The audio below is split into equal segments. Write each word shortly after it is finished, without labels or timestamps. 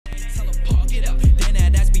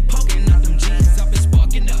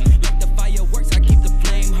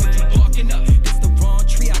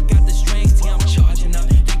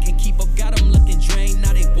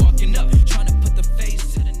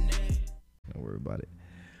about it.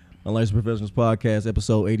 Unlicensed Professionals Podcast,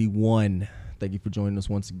 episode 81. Thank you for joining us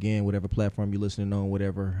once again. Whatever platform you're listening on,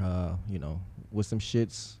 whatever, with some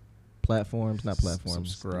shits, platforms, not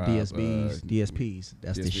platforms, Subscribe, DSPs.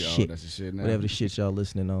 That's the shit. That's the shit now. Whatever the shit y'all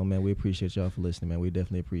listening on, man. We appreciate y'all for listening, man. We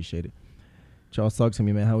definitely appreciate it. Charles, talk to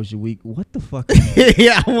me, man. How was your week? What the fuck?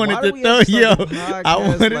 Yeah, I wanted to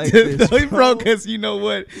throw you, bro, because you know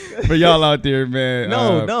what? For y'all out there, man.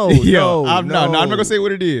 No. I'm not gonna say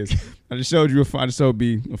what it is. I just showed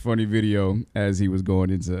B a funny video as he was going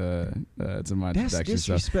into to my That's introduction.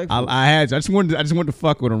 disrespectful. So I just wanted to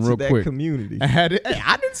fuck with him real that quick. Community. I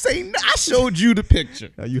didn't say. I showed you the picture.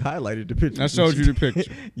 You highlighted the picture. I showed you the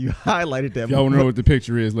picture. You highlighted that. If y'all want to know what the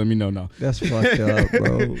picture is, let me know now. That's fucked up,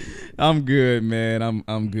 bro. I'm good, man.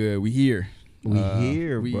 I'm good. We here. We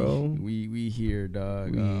here, bro. We here,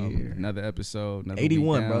 dog. Here. Another episode. Another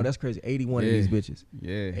 81, bro. That's crazy. 81 of these bitches.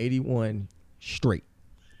 Yeah. 81 straight.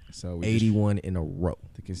 So 81 in a row.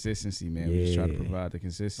 The consistency, man. We just try to provide the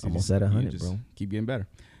consistency. Almost at 100, bro. Keep getting better.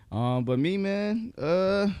 But me, man,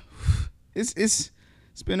 it's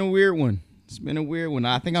been a weird one. It's been a weird one.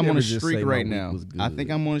 I think I'm on a streak right now.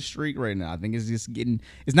 I think it's just getting.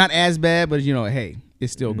 It's not as bad, but hey,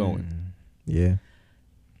 it's still going. Yeah.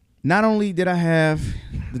 Not only did I have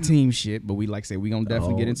the team shit, but we gonna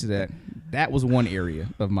definitely get into that. That was one area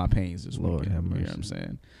of my pains this Lord weekend. have mercy. You know what I'm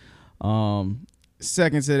saying?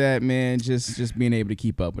 Second to that, man, just being able to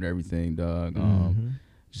keep up with everything, dog.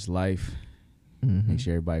 Just life. Make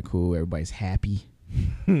sure everybody cool, everybody's happy.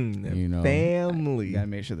 Family. You gotta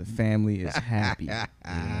make sure the family is happy.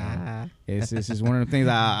 It's just one of the things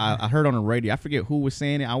I heard on the radio. I forget who was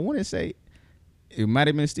saying it. I want to say it might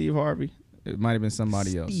have been Steve Harvey. It might have been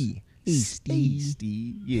somebody else. Steve.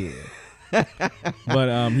 Yeah.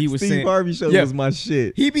 But he was saying Steve Harvey show was my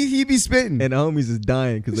shit. He be spitting, and the homies is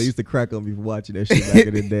dying because they used to crack on me for watching that shit back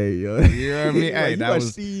in the day, yo. You know what I mean? Hey, that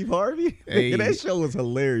was Steve Harvey. Hey. That show was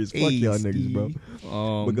hilarious. Fuck y'all niggas, bro.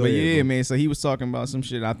 But yeah, bro. Man. So he was talking about some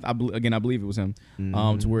shit. I believe it was him.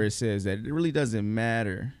 To where it says that it really doesn't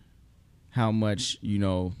matter how much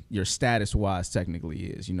your status wise technically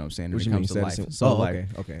is. You know what I'm saying? When it comes to life. So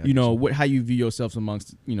okay. How you view yourself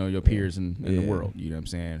amongst your peers in the world. You know what I'm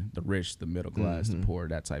saying? The rich, the middle class, the poor,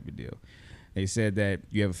 that type of deal. They said that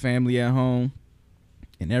you have a family at home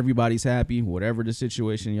and everybody's happy, whatever the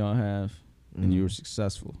situation y'all have, and you're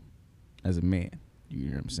successful as a man. You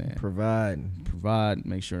know what I'm saying? Provide,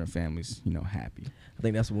 make sure the family's, happy. I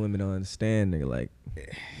think that's what women don't understand, nigga. Like,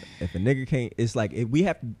 if a nigga can't, it's like, if we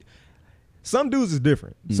have to, some dudes is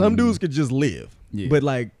different. Some dudes could just live. Yeah. But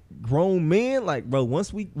like grown men, like, bro,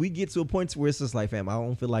 once we get to a point where it's just like, fam, I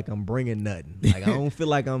don't feel like I'm bringing nothing. Like, I don't feel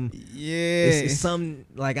like I'm it's some,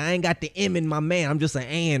 like, I ain't got the M in my man. I'm just an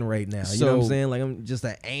An right now. You know what I'm saying? Like, I'm just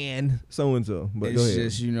an An so and so. But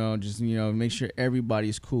it's just make sure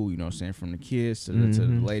everybody's cool, you know what I'm saying? From the kids to the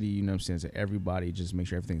lady, you know what I'm saying? To everybody, just make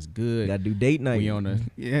sure everything's good. Gotta do date night. We on a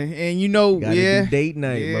do date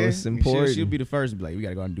night, bro. It's important. She'll be the first to be like, we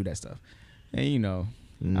gotta go out and do that stuff. And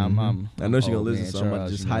I know she's gonna listen, so I'm gonna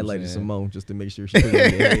just highlight Simone just to make sure she put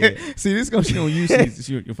it in her head. See, this she gonna use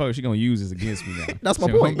this against me now. That's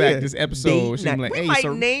my point. Come back this episode. She like, we might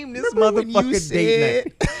name this motherfucker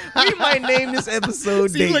date night. We might name this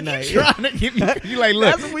episode date night. Trying to give you like,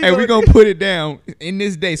 look, hey, we gonna put it down in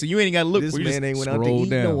this day, so you ain't gotta look. This man ain't went out to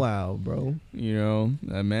eat in a while, bro.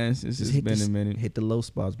 Man, it's just been a minute. Hit the low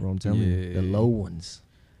spots, bro. I'm telling you, the low ones.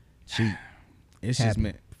 Cheap. It's just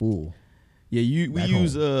meant full. Yeah, we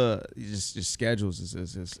use just schedules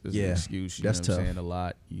as an excuse. You that's know what I'm tough. saying? A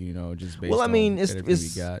lot, just based well, I mean, on it's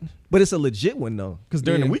we got. But it's a legit one though, because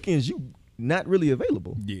during the weekends you not really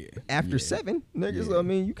available. Yeah. After 7, niggas. Yeah. I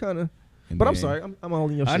mean, you kind of. But I'm sorry, I'm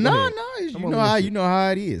holding your shit. No, you know how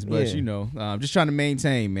it is. But just trying to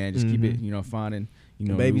maintain, man. Just keep it, finding,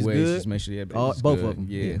 baby's new ways. good. Just make sure both good. of them.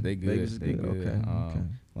 Yeah, they good. Baby's they good. good. Okay.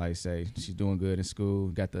 Like I say, she's doing good in school.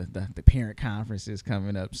 Got the parent conferences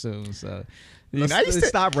coming up soon. So let's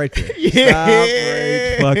stop right there. Yeah. Stop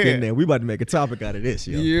right fucking there. We about to make a topic out of this,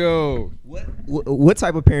 yo. What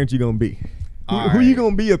type of parent you gonna be? Who you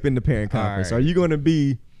gonna be up in the parent conference? Right. Are you gonna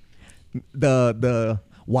be the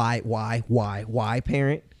why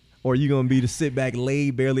parent? Or are you gonna be the sit back, lay,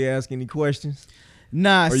 barely ask any questions?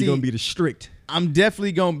 Nah, or are you gonna be the strict? I'm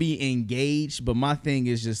definitely gonna be engaged, but my thing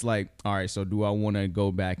is just like, all right, so do I want to go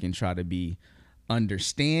back and try to be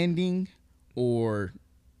understanding, or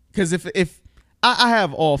because if I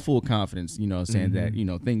have all full confidence, you know, saying that, you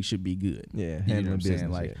know, things should be good. Yeah, you know what I'm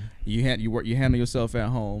saying? Like you handle yourself at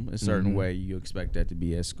home a certain way. You expect that to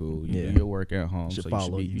be at school. You do your work at home,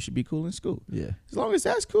 so you should be cool in school. Yeah, as long as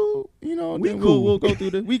that's cool, you know, we then cool. We'll go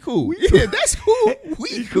through the we cool. Yeah, that's cool.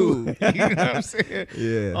 We cool. You know what I'm saying?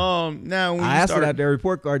 Yeah. Now when I asked her out their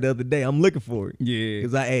report card the other day. I'm looking for it. Yeah,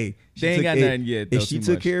 because she ain't got nothing yet. If she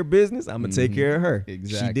took care of business, I'm gonna take care of her.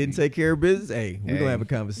 Exactly. She didn't take care of business. Hey, we're gonna have a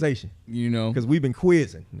conversation. You know, because we've been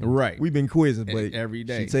quizzing. Right. We've been quizzing, but every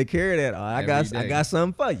day. She take care of that. I got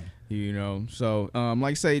something for you. You know, so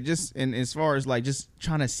like I say, just and as far as like just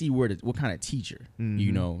trying to see what kind of teacher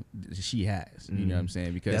you know she has. You know what I'm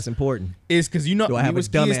saying? Because that's important. It's because you know I have a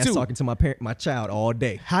dumbass talking to my child all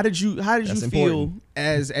day. How did you feel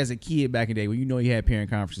as a kid back in the day when you know you had parent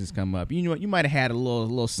conferences come up? You know you might have had a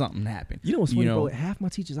little something happen. You know what's funny, bro? Half my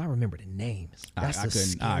teachers I remember the names. That's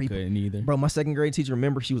I couldn't either. Bro, my second grade teacher,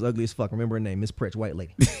 remember she was ugly as fuck. Remember her name, Miss Pretch, white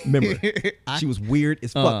lady. Remember her. She was weird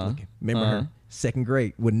as fuck looking. Remember her? Second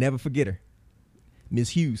grade, would never forget her. Miss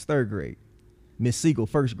Hughes, third grade. Miss Siegel,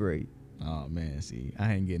 first grade. Oh man, see,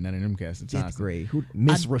 I ain't getting none of them cats in fifth grade.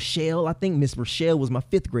 Miss Rochelle, I think Miss Rochelle was my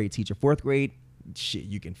fifth grade teacher. Fourth grade, shit,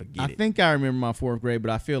 you can forget it. I think I remember my fourth grade, but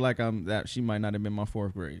I feel like she might not have been my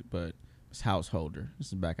fourth grade, but it's householder. This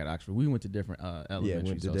is back at Oxford. We went to different elementaries. Yeah,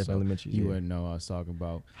 went to different elementaries. You wouldn't know I was talking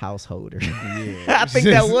about householder. Yeah, I think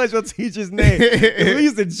that was your teacher's name. We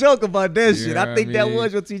used to joke about that shit. I think that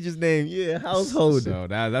was your teacher's name. Yeah, householder. So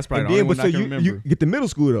that's probably the only one I can remember. You get the middle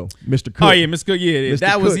school though, Mr. Cook. Oh yeah, Mr. Cook. Yeah,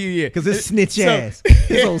 that was he. Yeah, because it's snitch ass.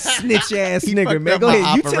 This old snitch ass nigga, man. Go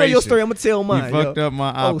ahead, you tell your story. I'm gonna tell mine. You fucked up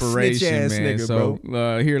my operation, snitch ass man. Nigga,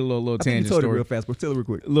 so here a little tangent story. Real fast, but tell it real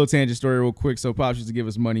quick. A little tangent story, real quick. So Pops used to give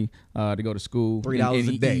us money to go to school.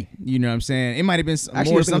 $3 a day. You know what I'm saying? It might have been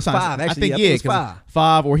actually, more sometimes. $5. Actually, I think it was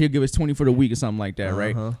 $5, or he'll give us 20 for the week or something like that,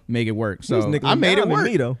 right? Make it work. So I made it work.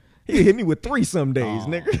 Me, though. He hit me with 3 some days,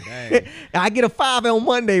 nigga. I get a 5 on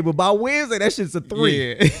Monday, but by Wednesday that shit's a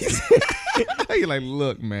 3. Yeah. You like,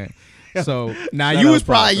 look, man. So now you was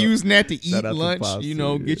probably using that to eat lunch, you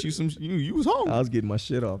know, get you some. You was home. I was getting my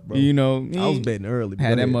shit off, bro. You know, I was betting early.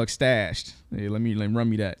 Had that mug stashed. Hey, let me run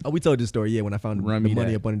me that. Oh, we told this story, when I found the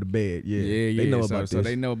money up under the bed. Yeah, they know about this. So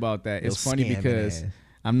they know about that. It's funny because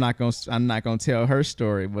I'm not gonna tell her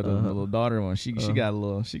story, but the little daughter one, she got a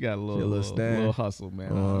little hustle,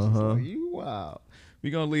 man. Wow.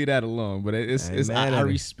 We're gonna leave that alone, but I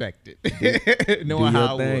respect it. Knowing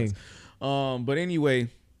how it was. But anyway.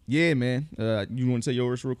 Yeah, man. You want to say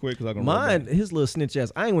yours real quick? Mine, his little snitch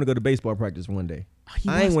ass. I ain't want to go to baseball practice one day.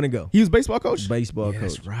 I ain't want to go. He was baseball coach? Baseball coach.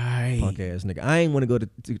 That's right. Punk ass nigga. I ain't want to go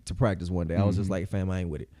to practice one day. I was just like, fam, I ain't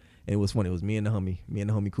with it. And it was funny. It was me and the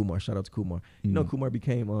homie Kumar. Shout out to Kumar. You know, Kumar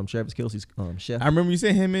became Travis Kelce's chef. I remember you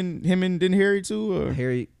said him and didn't Harry too? Or?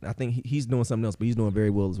 Harry, I think he's doing something else, but he's doing very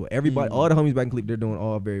well as well. Everybody, all the homies back in Cleveland, they're doing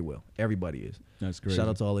all very well. Everybody is. That's great. Shout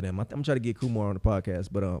out to all of them. I'm trying to get Kumar on the podcast,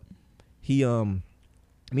 but he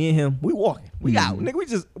me and him, we walking. We out,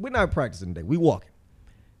 nigga. We're not practicing today. We walking.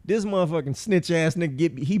 This motherfucking snitch ass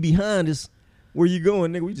nigga he behind us. Where you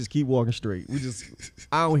going, nigga? We just keep walking straight.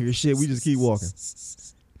 I don't hear shit. We just keep walking.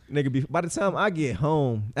 Nigga, by the time I get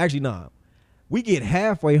home, actually nah, we get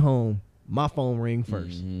halfway home, my phone ring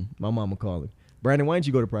first. My mama calling. Brandon, why didn't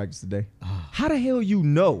you go to practice today? How the hell you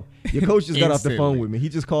know? Your coach just got off the phone with me. He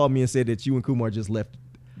just called me and said that you and Kumar just left.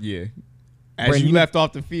 Yeah. As Brandon, you left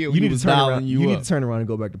off the field, you need to turn around. You need to turn around and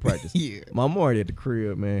go back to practice. Yeah, I'm already at the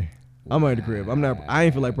crib, man. Wow. I'm already at the crib. I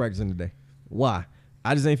ain't feel like practicing today. Why?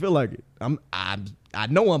 I just ain't feel like it. I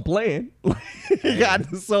know I'm playing.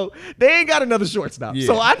 So they ain't got another shortstop. Yeah.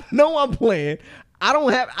 So I know I'm playing. I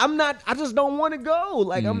just don't want to go.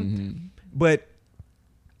 Like but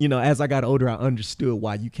you know, as I got older, I understood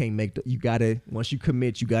why you can't once you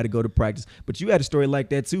commit, you gotta go to practice. But you had a story like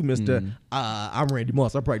that too, Mr. I'm Randy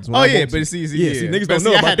Moss. I practice when I want to. But it's easy. Yeah, see, niggas don't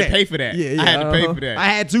know about that. I had to pay for that. Yeah, I had to pay for that. I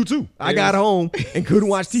had to too. I got home and couldn't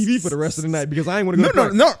watch TV for the rest of the night because I ain't want to go to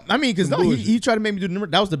practice. No. I mean, because he tried to make me do the number.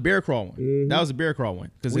 That was the bear crawl one. That was the bear crawl one.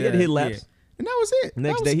 Because we had to hit laps. Yeah. And that was it.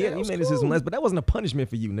 Next day, he made us some less, but that wasn't a punishment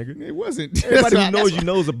for you, nigga. It wasn't. Everybody who knows you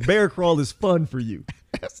knows a bear crawl is fun for you.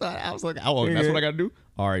 I was like, that's what I got to do?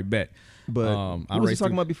 All right, bet. But what was you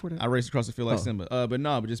talking about before that? I raced across the field like Simba.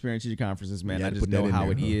 But just parent-teacher conferences, man. I just know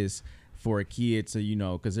how it is for a kid to, you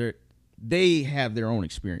know, because they have their own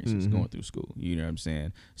experiences going through school. You know what I'm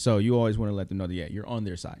saying? So you always want to let them know that, you're on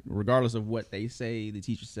their side. Regardless of what they say, the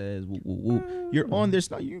teacher says, you're on their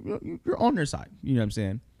side. You're on their side. You know what I'm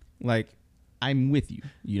saying? Like, I'm with you.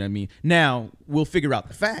 You know what I mean? Now, we'll figure out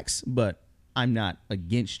the facts, but I'm not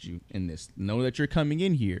against you in this. Know that you're coming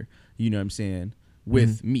in here, you know what I'm saying,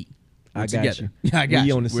 with me. I got together. you. I got we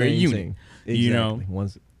you. on the We're a same unit. team. Exactly. You know.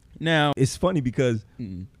 Now it's funny because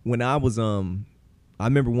when I was I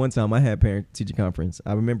remember one time I had parent teacher conference.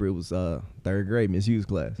 I remember it was third grade, Miss Hughes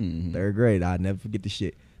class. Third grade. I'd never forget the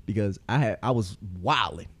shit because I was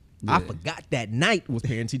wilding. Yeah. I forgot that night was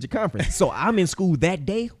parent teacher conference. So I'm in school that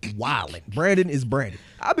day wilding. Brandon is Brandon.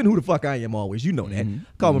 I've been who the fuck I am always. You know that.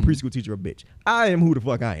 Call my preschool teacher a bitch. I am who the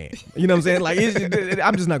fuck I am. You know what I'm saying? Like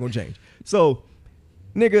I'm just not gonna change. So,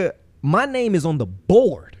 nigga, my name is on the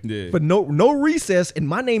board for no recess, and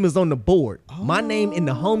my name is on the board. Oh. My name and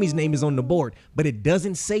the homie's name is on the board, but it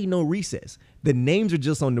doesn't say no recess. The names are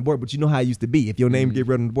just on the board, but you know how it used to be. If your name get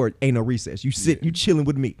read on the board, ain't no recess. You sit, you chilling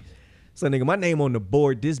with me. So, nigga, my name on the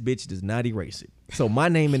board, this bitch does not erase it. So my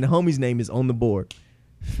name and the homie's name is on the board.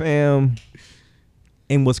 Fam.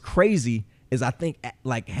 And what's crazy is I think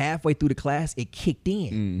like halfway through the class, it kicked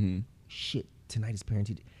in. Shit, tonight is parent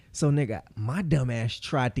teacher. So, nigga, my dumb ass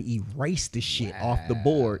tried to erase the shit off the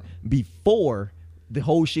board before the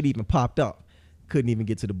whole shit even popped up. Couldn't even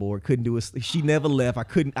get to the board. Couldn't do it. She never left.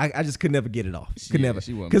 I just could never get it off. Could never.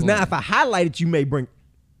 Because now if I highlight it, you may bring.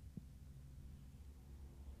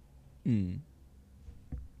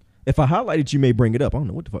 If I highlight it, you may bring it up. I don't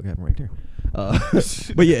know what the fuck happened right there.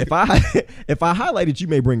 But yeah, if I highlight it, you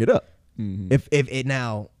may bring it up. If it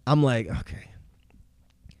now, I'm like, okay,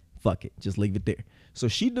 fuck it, just leave it there. So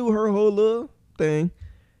she do her whole little thing.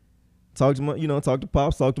 Talk to talk to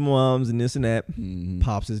Pops, talk to moms, and this and that.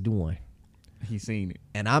 Pops is doing. He seen it,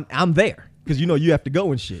 and I'm there because you have to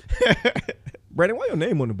go and shit. Brandon, why your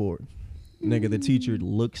name on the board? Nigga, the teacher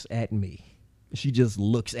looks at me. She just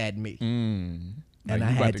looks at me, and I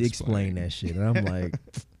had to explain that shit. And I'm like,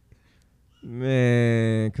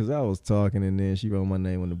 man, because I was talking, and then she wrote my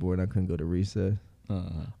name on the board, and I couldn't go to recess.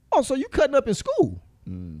 Oh, so you cutting up in school?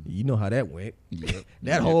 You know how that went. Yep.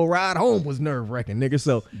 That whole ride home was nerve-wracking, nigga.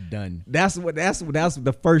 So done. That's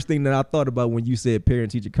the first thing that I thought about when you said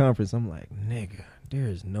parent-teacher conference. I'm like, nigga,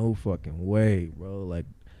 there's no fucking way, bro. Like,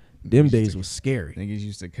 them days was scary. Niggas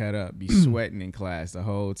used to cut up, be sweating in class the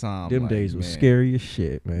whole time. Them days was scary as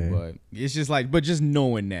shit, man. But it's just like, just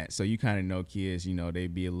knowing that, so you kind of know kids, they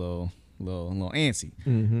be a little antsy,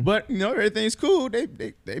 but everything's cool. They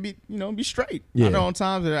be be straight. Yeah. I know on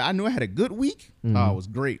times that I knew I had a good week. Oh, it was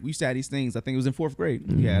great. We used to have these things. I think it was in 4th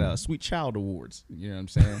grade. We had Sweet Child Awards. You know what I'm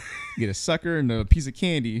saying? You get a sucker and a piece of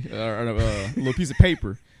candy or a little piece of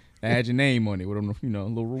paper that had your name on it with a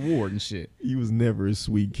little reward and shit. You was never a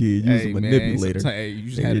sweet kid. You was a manipulator. Man,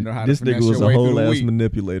 you just had to know how to finesse your way through the week. This nigga was a whole ass week.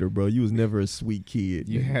 manipulator, bro. You was never a sweet kid.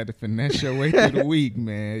 You had to finesse your way through the week,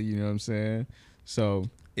 man. You know what I'm saying? So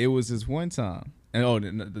it was this one time. And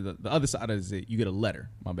the other side is it, you get a letter.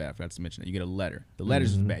 My bad, I forgot to mention that. You get a letter. The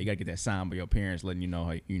letters is bad. You gotta get that signed by your parents, letting you know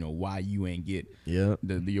how, why you ain't get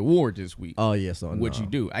the award this week. Oh yes, what you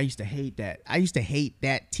do. I used to hate that. I used to hate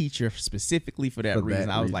that teacher specifically for that reason.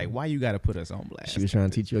 I was like, why you gotta put us on blast? She was trying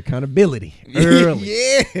to teach you accountability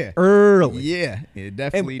early. Early. Yeah, it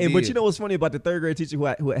definitely did. But you know what's funny about the 3rd grade teacher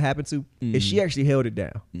who it happened to is she actually held it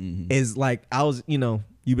down. It's like I was,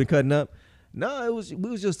 you've been cutting up. No, we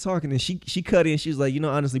was just talking, and she cut in. She was like,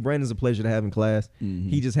 honestly, Brandon's a pleasure to have in class.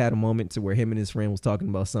 He just had a moment to where him and his friend was talking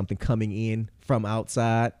about something coming in from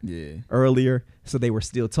outside earlier, so they were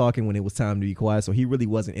still talking when it was time to be quiet. So he really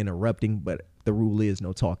wasn't interrupting, but the rule is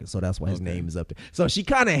no talking, so that's why his name is up there. So she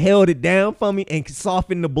kind of held it down for me and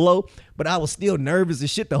softened the blow, but I was still nervous as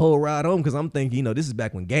shit the whole ride home because I'm thinking, this is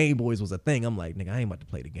back when Game Boys was a thing. I'm like, nigga, I ain't about to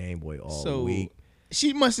play the Game Boy all week.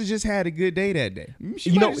 She must have just had a good day that day.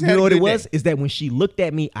 You know what it was? Is that when she looked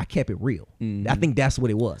at me, I kept it real. I think that's what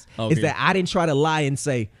it was. Okay. Is that I didn't try to lie and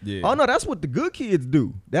say, oh no, that's what the good kids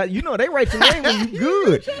do. That they write your name when you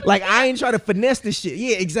good. Like I ain't try to finesse this shit.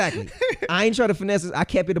 Yeah, exactly. I ain't try to finesse this. I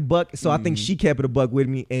kept it a buck. So I think she kept it a buck with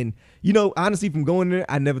me. And honestly, from going there,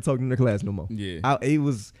 I never talked in the class no more. Yeah.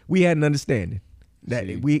 We had an understanding that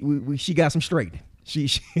she got some straightening.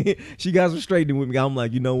 She got some straightening with me. I'm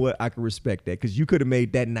like, you know what? I can respect that because you could have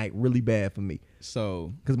made that night really bad for me.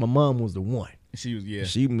 So, because my mom was the one. She was,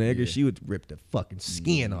 she would rip the fucking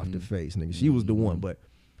skin off the face, nigga. She was the one. But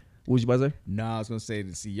what was you about to say? No, I was gonna say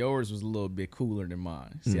that. See, yours was a little bit cooler than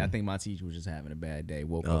mine. See, I think my teacher was just having a bad day.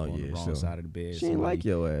 Woke up on the wrong side of the bed. She didn't like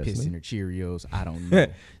your ass. Pissed in her Cheerios. I don't know.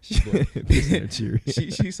 Pissed in her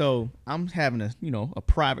Cheerios. So I'm having a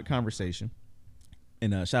private conversation.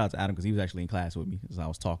 And shout out to Adam because he was actually in class with me as I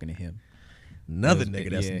was talking to him. Another nigga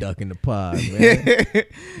that's ducking the pod,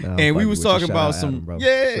 man. And we was talking about some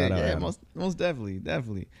most definitely.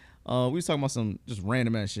 We was talking about some just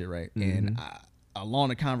random ass shit, right? And along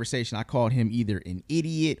the conversation, I called him either an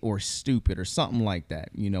idiot or stupid or something like that.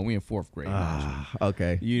 You know, we in 4th grade.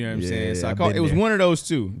 Okay. You know what I'm saying? So I called. It was one of those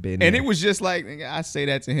two, and it was just like I say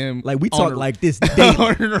that to him. Like we talk like this daily.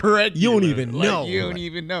 On the regular. You don't even know. You don't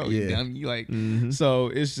even know. Yeah. You like. So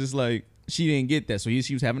it's just like she didn't get that. So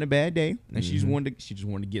she was having a bad day, and she just wanted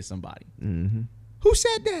to get somebody. Who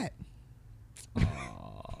said that?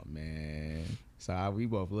 Oh man. So we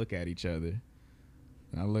both look at each other.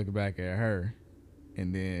 And I look back at her,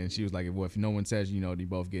 and then she was like, "Well, if no one says, you know, they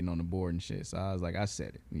both getting on the board and shit." So I was like, "I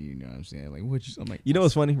said it." You know what I'm saying? Like, what you? I'm like, you know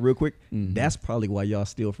what's funny? Real quick, that's probably why y'all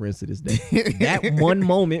still friends to this day. That one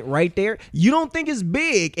moment right there, you don't think it's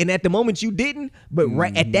big, and at the moment you didn't, but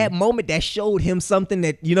right at that moment, that showed him something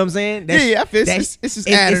that you know what I'm saying? I feel it's just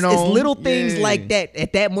adding on. It's little things like that.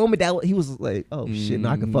 At that moment, that he was like, "Oh shit, no,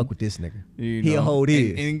 I can fuck with this nigga. He'll hold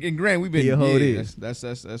his." And Grant, we've been he'll hold his. That's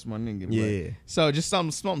my nigga. Yeah. But, so just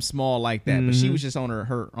something small like that, but she was just on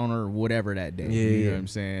her whatever that day. You know what I'm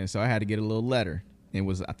saying? So I had to get a little letter. I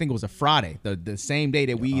think it was a Friday, the same day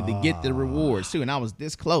that we either get the rewards too. And I was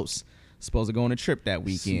this close. Supposed to go on a trip that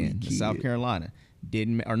weekend to South Carolina.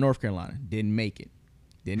 Or North Carolina. Didn't make it.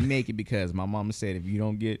 Didn't make it because my mama said if you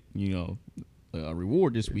don't get, you know, a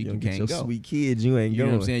reward this week, you can't go. Sweet kids, you ain't going. You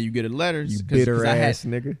know what I'm saying? You get a letter. You bitter ass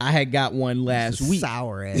nigga. I had got one last week.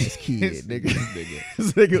 Sour ass kid, nigga.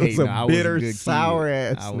 This nigga was a bitter, sour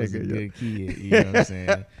ass nigga. I was a good kid. You know what I'm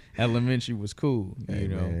saying? Elementary was cool. You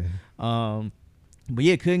know. But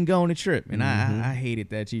yeah, couldn't go on the trip, and I hated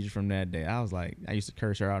that teacher from that day. I was like, I used to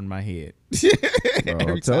curse her out in my head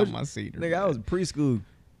every time I see her. Nigga, I was preschool.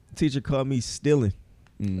 Teacher called me stealing.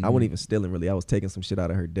 I wasn't even stealing really. I was taking some shit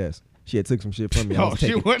out of her desk. She had took some shit from me.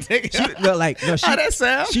 She wasn't taking. How that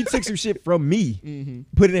sound? She took some shit from me,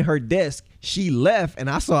 put it in her desk. She left, and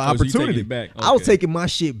I saw an opportunity. Back? Okay. I was taking my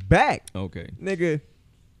shit back. Okay, nigga.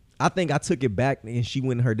 I think I took it back, and she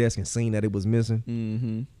went in her desk and seen that it was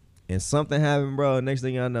missing. And something happened, bro. Next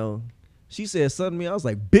thing I know, she said something to me. I was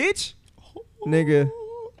like, bitch, nigga.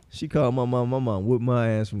 She called my mom. My mom whipped my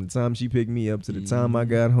ass from the time she picked me up to the time I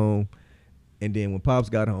got home. And then when Pops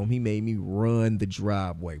got home, he made me run the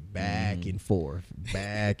driveway back and forth,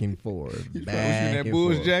 back and forth, you back was in that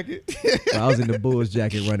Bulls jacket? I was in the Bulls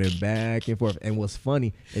jacket running back and forth. And what's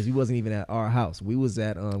funny is we wasn't even at our house. We was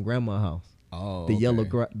at grandma's house. Oh, the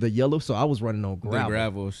yellow. So I was running on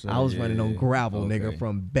gravel. I was running on gravel, nigga,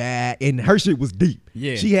 from back. And her shit was deep.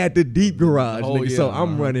 Yeah. She had the deep garage, nigga. Yeah, so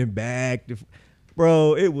I'm running back.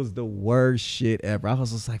 Bro, it was the worst shit ever. I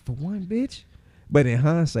was just like, for one, bitch. But in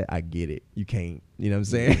hindsight, I get it. You can't, you know what I'm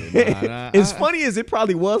saying? As funny as it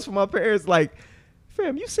probably was for my parents, like,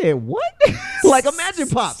 fam, you said what? Like, imagine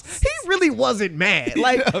Pops. He really wasn't mad.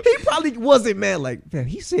 Like, he probably wasn't mad. Like, fam,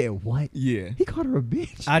 he said what? Yeah. He called her a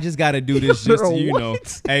bitch. I just got to do this just to, you know.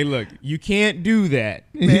 Hey, look, you can't do that.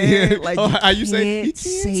 Man, like, you can't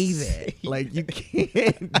say that. Like, you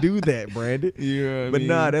can't do that, Brandon. Yeah, but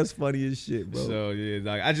nah, that's funny as shit, bro. So, yeah,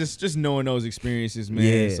 like, I just knowing those experiences,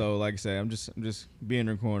 man. Yeah. So, like I said, I'm just being in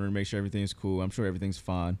the corner and make sure everything's cool. I'm sure everything's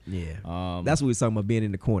fine. Yeah. That's what we're talking about, being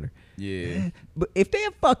in the corner. Yeah. But if they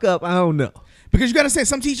fuck up, I don't know. Because you got to say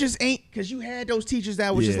some teachers ain't, because you had those teachers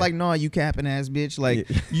that was just like, no, you capping ass bitch. Like,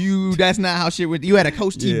 that's not how shit would, you had a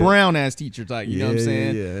Coach T Brown ass teacher type, you know what I'm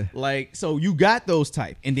saying? Yeah. Like, so you got those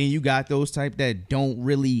type. And then you got those type that don't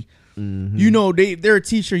really, you know, they're a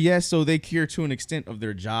teacher, yes, so they care to an extent of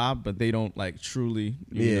their job, but they don't like truly,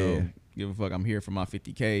 you know, give a fuck. I'm here for my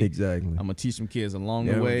 50K. Exactly. I'm gonna teach some kids along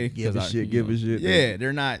the way. Give a shit. Yeah,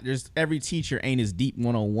 they're not. There's every teacher ain't as deep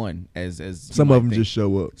 101 as some of them just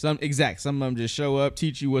show up. Some of them just show up,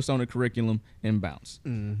 teach you what's on the curriculum, and bounce.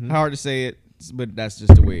 Hard to say it, but that's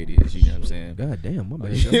just the way it is. You know what I'm saying? God damn, my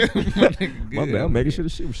bad. My bad. I'm making sure the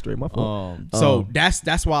shit was straight. My fault. So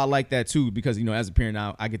that's why I like that too, because you know, as a parent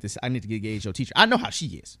now, I get this. I need to gauge your teacher. I know how she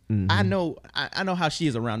is. I know how she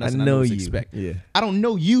is around us. I know what to expect. Yeah. I don't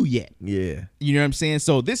know you yet. Yeah. You know what I'm saying?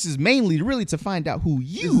 So this is mainly really to find out who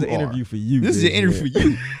you are. This is an interview for you. This is an interview for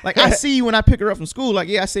you. Like, I see you when I pick her up from school. Like,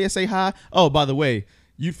 yeah, I say hi. Oh, by the way,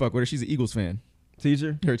 you fuck with her. She's an Eagles fan.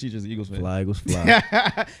 Teacher? Her teacher's an Eagles fan. Fly, Eagles,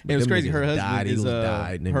 fly. It was crazy. Her husband is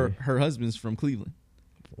died, her husband's from Cleveland.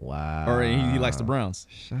 Wow. Or he likes the Browns.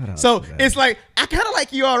 Shut up. So it's like, I kind of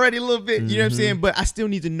like you already a little bit, you know what I'm saying? But I still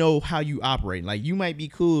need to know how you operate. Like, you might be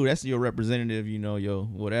cool. That's your representative, you know, your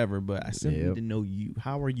whatever. But I still need to know you.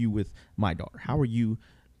 How are you with my daughter? How are you?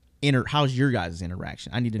 How's your guys'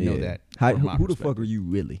 interaction? I need to know that. Who the fuck are you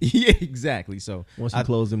really? Yeah, exactly. So once you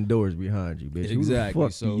close them doors behind you, bitch.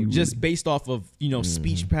 Exactly. So just based off of, you know,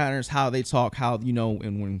 speech patterns, how they talk, how, you know,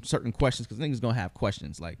 and when certain questions, because niggas gonna have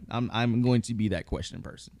questions. Like, I'm going to be that question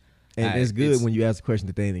person. And it's good when you ask a question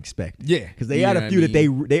that they didn't expect. Yeah. Because they got a few that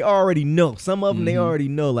they already know. Some of them they already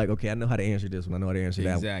know, like, okay, I know how to answer this one. I know how to answer that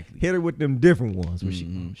one. Exactly. Hit her with them different ones. Where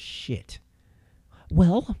she, oh, shit.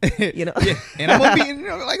 Well, you know. Yeah. And I'm going to be,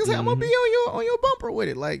 like I said, I'm going to be on your bumper with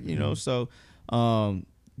it. Like, so,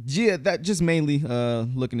 yeah, that just mainly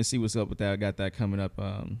looking to see what's up with that. I got that coming up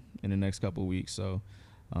in the next couple of weeks. So,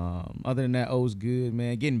 other than that, O's good,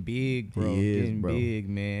 man. Getting big, bro. Big,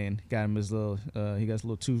 man. Got him his little. He got his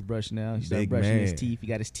little toothbrush now. He started brushing his teeth. He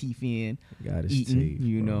got his teeth in. Got his eating,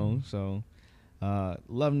 teeth. So,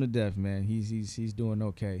 love him to death, man. He's doing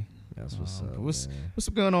okay. That's what's up. What's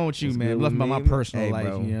going on with you, man? Nothing about my personal life.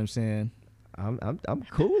 Bro. You know what I'm saying? I'm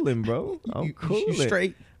cooling, bro. I'm cooling. You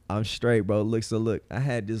straight? I'm straight, bro. Look, I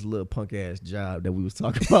had this little punk ass job that we was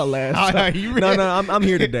talking about last time. No, I'm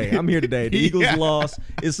here today. The Eagles lost.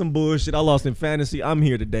 It's some bullshit. I lost in fantasy. I'm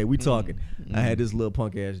here today. We talking. I had this little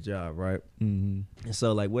punk ass job, right? And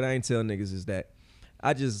so, like, what I ain't tell niggas is that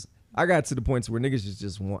I got to the point where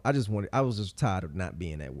niggas I was just tired of not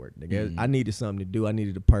being at work, nigga. I needed something to do. I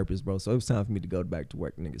needed a purpose, bro. So it was time for me to go back to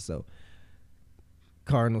work, nigga. So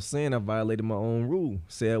Cardinal sin, I violated my own rule.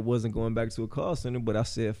 Said I wasn't going back to a call center, but I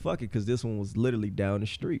said fuck it, because this one was literally down the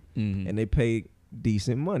street, and they paid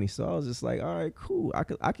decent money. So I was just like, all right, cool. I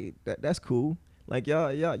could. That's cool. Like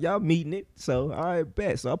y'all meeting it. So all right,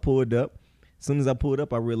 bet. So I pulled up. As soon as I pulled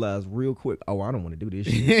up, I realized real quick, oh, I don't want to do this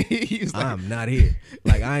shit. I'm not here.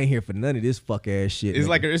 Like, I ain't here for none of this fuck ass shit. It's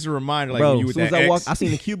like it's a reminder, like, bro, when you with that ex. I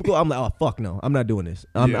seen the cubicle. I'm like, oh fuck no, I'm not doing this.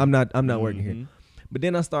 I'm not working here. But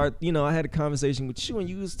then I I had a conversation with you, and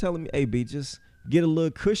you was telling me, hey, B, just get a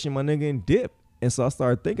little cushion, my nigga, and dip. And so I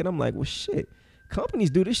started thinking, I'm like, well, shit,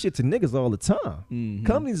 companies do this shit to niggas all the time.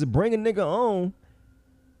 Companies will bring a nigga on,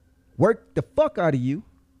 work the fuck out of you,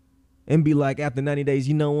 and be like, after 90 days,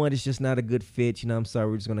 you know what, it's just not a good fit. I'm sorry,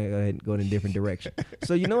 we're just going to go ahead and go in a different direction.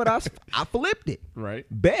 So you know what, I flipped it. Right.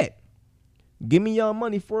 Bet. Give me y'all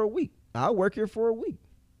money for a week. I'll work here for a week.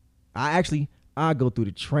 I'll go through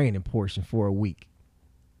the training portion for a week,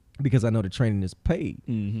 because I know the training is paid.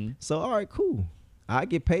 So, all right, cool. I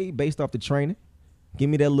get paid based off the training. Give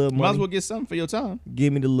me that little money. Might as well get something for your time.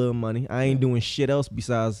 Give me the little money. I ain't doing shit else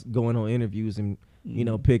besides going on interviews and,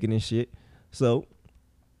 picking and shit. So,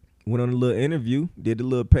 went on a little interview, did the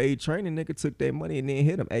little paid training, nigga, took that money and then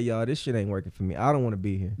hit him. Hey, y'all, this shit ain't working for me. I don't want to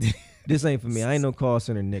be here. This ain't for me. I ain't no call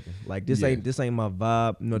center nigga. Like, this ain't my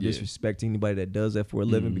vibe. No disrespect to anybody that does that for a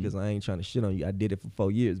living, because I ain't trying to shit on you. I did it for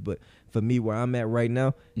 4 years. But for me, where I'm at right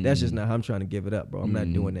now, that's just not how I'm trying to give it up, bro. I'm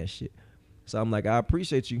not doing that shit. So I'm like, I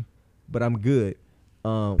appreciate you, but I'm good.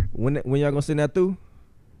 When y'all gonna send that through?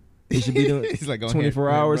 It should be doing like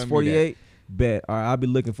 24 hours, 48. Bet. All right, I'll be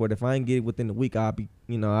looking for it. If I ain't get it within the week, I'll hit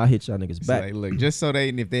y'all niggas back. Like, look, just so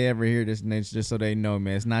if they ever hear this, just so they know,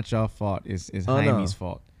 man, it's not y'all fault. It's Jaime's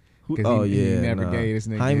fault. He never gave this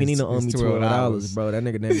nigga. Jaime need to owe me $12, bro. That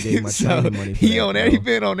nigga never gave my training money. For he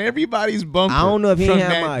been on everybody's bumper. I don't know if he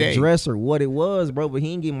had my address or what it was, bro, but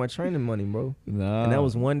he ain't give my training money, bro. Nah. And that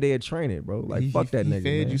was one day of training, bro. Like, fuck that nigga. He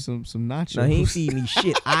fed man. you some nachos. Nah, he ain't feed me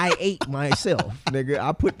shit. I ate myself, nigga.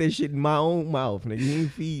 I put that shit in my own mouth, nigga. He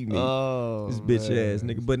ain't feed me. Oh, this bitch ass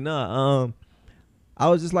nigga. But nah, I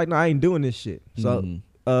was just like, nah, I ain't doing this shit. So,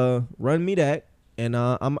 run me that. And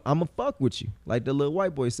I'ma fuck with you. Like the little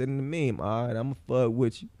white boy said in the meme, all right, I'ma fuck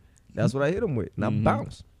with you. That's what I hit him with. And I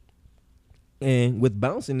bounce. And with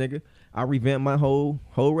bouncing, nigga, I revamped my whole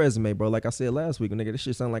resume, bro. Like I said last week, nigga, this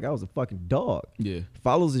shit sounded like I was a fucking dog. Yeah.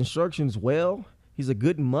 Follows instructions well. He's a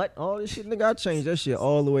good mutt. All this shit, nigga, I changed that shit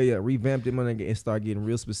all the way up. Revamped it, my nigga, and started getting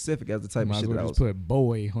real specific as the type of shit that I was. Put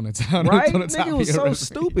boy on the top. Right? On the top nigga, it was so resume.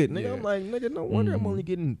 stupid. Nigga, I'm like, nigga, no wonder I'm only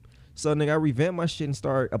getting... So, nigga, I revamped my shit and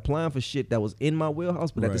started applying for shit that was in my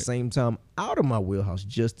wheelhouse, but at the same time out of my wheelhouse,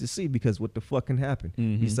 just to see, because what the fuck can happen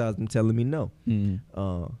besides them telling me no.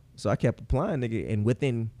 So I kept applying, nigga, and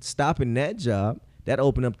within stopping that job, that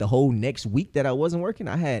opened up the whole next week that I wasn't working.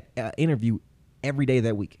 I had an interview every day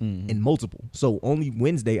that week and multiple. So only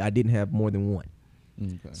Wednesday I didn't have more than one.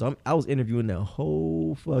 Okay. So I was interviewing that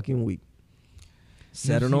whole fucking week.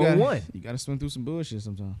 Settled on one. You got to swim through some bullshit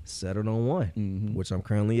sometimes. Settled on one, which I'm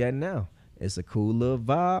currently at now. It's a cool little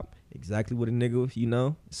vibe. Exactly what a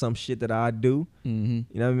nigga, some shit that I do. You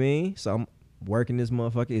know what I mean? So I'm working this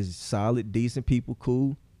motherfucker. It's solid, decent people,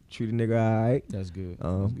 cool. Treat a nigga all right. That's good.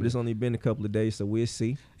 But it's only been a couple of days, so we'll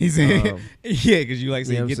see. He said, yeah, because you like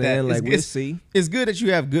saying, get that. Like, we'll see. It's good that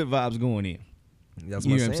you have good vibes going in. That's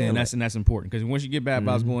what I'm saying. That's important, because once you get bad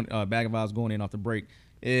vibes going in off the break,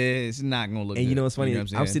 it's not gonna look good. And you know what's funny? You know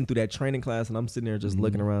what I'm sitting through that training class, and I'm sitting there just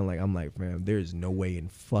looking around like, I'm like, man, there's no way in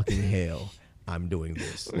fucking hell I'm doing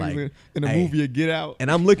this. Like in a movie, Get Out. And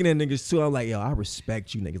I'm looking at niggas too. I'm like, yo, I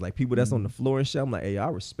respect you niggas. Like people that's on the floor and shit. I'm like, hey, I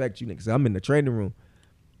respect you niggas. I'm in the training room,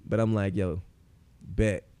 but I'm like, yo,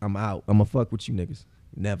 bet I'm out. I'ma fuck with you niggas.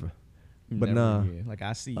 Never. But nah. Yeah. Like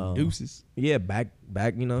I see deuces. Yeah, back.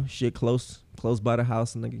 You know, shit close by the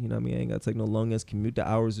house, nigga. You know what I mean? I ain't gotta take no long ass commute. The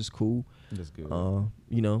hours is cool. That's good.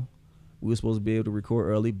 You know, we were supposed to be able to record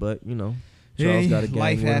early, but you know. Charles got a game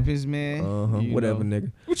life happens, man. Whatever,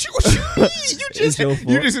 nigga. What you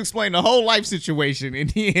just explained the whole life situation in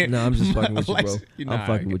the end. No, I'm just fucking with you, bro. I'm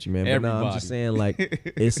fucking with you, man. But no, I'm just saying, like,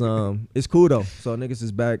 it's cool though. So niggas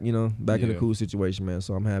is back, you know, back in a cool situation, man.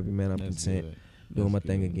 So I'm happy, man. I'm content doing my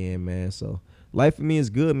thing again, man. So life for me is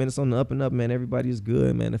good, man. It's on the up and up, man. Everybody is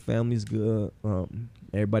good, man. The family's good.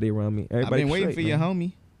 Everybody around me. Everybody. I've been waiting for your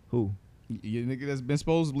homie. Who? Your nigga that's been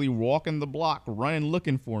supposedly walking the block, running,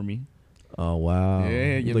 looking for me. Oh wow!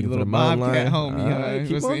 Yeah, your little Bobcat homie.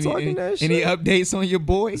 Keep on talking that shit. Any updates on your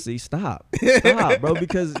boy? See, stop, bro,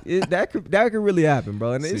 because that could really happen,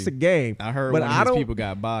 bro. And it's a game. I heard one of his people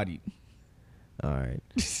got bodied. All right.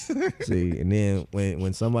 See, and then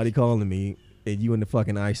when somebody calling me and you in the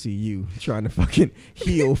fucking ICU trying to fucking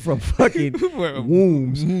heal from fucking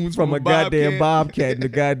wounds from a goddamn bobcat and the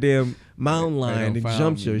goddamn mountain lion that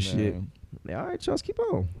jumped your shit. All right, Charles, keep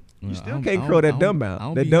on. You still can't curl that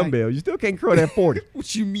dumbbell. You still can't curl that 40.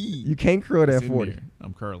 What you mean? You can't curl that 40.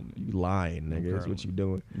 I'm curling it. You lying, nigga. That's what you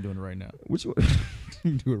doing. I'm doing it right now. Which one?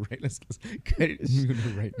 Do it right. Let's cut it. Do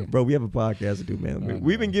it right now. Bro, we have a podcast to do, man.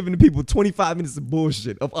 We've been giving the people 25 minutes of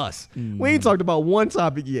bullshit of us. We ain't talked about one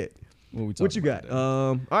topic yet. What you got?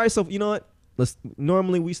 All right, so you know what?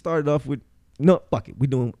 Normally we started off with fuck it.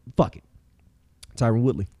 Tyron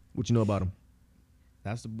Woodley. What you know about him?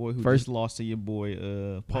 That's the boy who just lost to your boy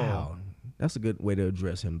Paul. Wow. That's a good way to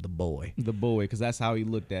address him, the boy. The boy, because that's how he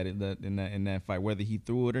looked at it in that fight. Whether he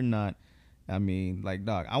threw it or not, I mean, like,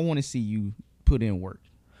 dog, I want to see you put in work.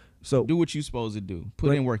 So do what you're supposed to do.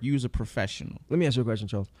 Put in work. Use a professional. Let me ask you a question,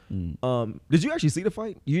 Charles. Did you actually see the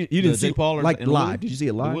fight? You didn't see Paul like live? Did you see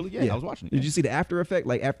it live? Yeah, I was watching it. Did you see the after effect,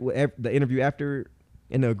 like after the interview after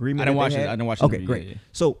in the agreement? I didn't watch it. I didn't watch it. Okay, great. Yeah.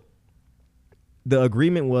 So the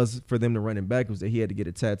agreement was for them to run him back was that he had to get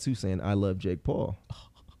a tattoo saying "I love Jake Paul."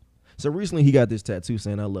 So recently he got this tattoo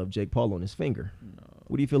saying "I love Jake Paul" on his finger. No.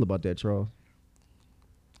 What do you feel about that, Charles?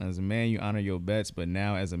 As a man, you honor your bets, but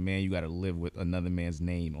now as a man, you got to live with another man's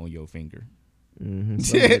name on your finger. Mm-hmm.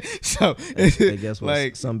 So guess what?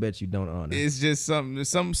 Like, some bets you don't honor. It's just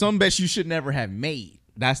some bets you should never have made.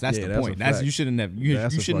 That's the point. That's you shouldn't have you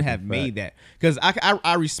shouldn't have made that, because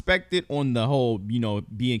I respect it on the whole,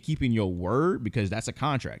 keeping your word, because that's a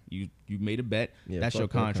contract. You made a bet. Yeah, that's your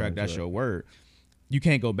contract. That's your word. You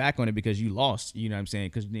can't go back on it because you lost. You know what I'm saying?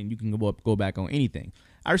 Because then you can go back on anything.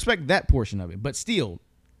 I respect that portion of it, but still,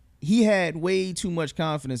 he had way too much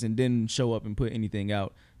confidence and didn't show up and put anything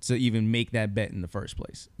out to even make that bet in the first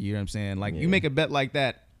place. You know what I'm saying? Like, you make a bet like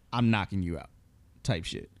that, I'm knocking you out type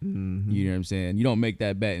shit. Mm-hmm. You know what I'm saying? You don't make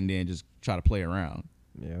that bet and then just try to play around.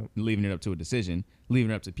 Yeah. Leaving it up to a decision,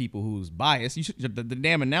 leaving it up to people who's biased. The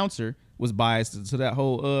damn announcer was biased to that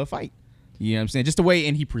whole fight. You know what I'm saying? Just the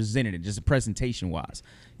way he presented it, just presentation-wise.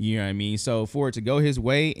 You know what I mean? So for it to go his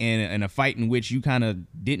way and in a fight in which you kind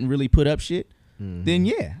of didn't really put up shit, then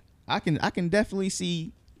yeah, I can definitely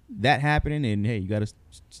see that happening. And hey, you got to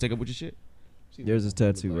stick up with your shit. There's his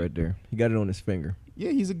tattoo right there. He got it on his finger. Yeah,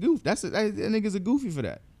 he's a goof. That nigga's a goofy for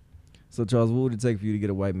that. So Charles, what would it take for you to get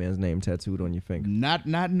a white man's name tattooed on your finger? Not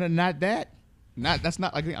that. That's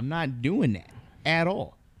not like, I'm not doing that at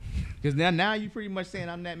all. Because now you pretty much saying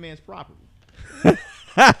I'm that man's property.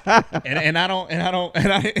 and I'm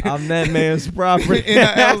that man's property. And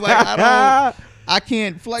I was like, I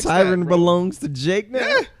can't flex Tyron that, belongs to Jake now.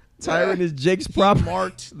 Yeah. Tyron is Jake's property. He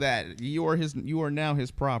marked that you are now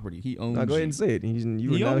his property. He owns you. Go ahead and say it.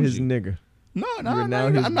 You are now his nigga. No, I'm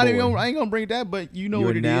not even I ain't gonna bring that, but you know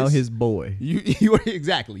what it is. You are now his boy. You are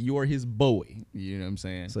exactly. You are his boy. You know what I'm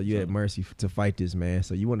saying? So you had mercy to fight this man.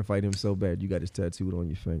 So you want to fight him so bad, you got his tattooed on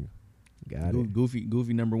your finger. Got it.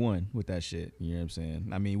 Goofy number one with that shit. You know what I'm saying?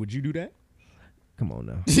 I mean, would you do that? Come on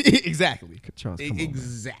now. Exactly. Charles, come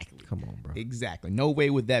exactly. On, come on, bro. Exactly. No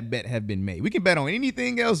way would that bet have been made. We can bet on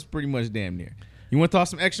anything else pretty much damn near. You want to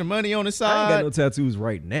toss some extra money on the side? I ain't got no tattoos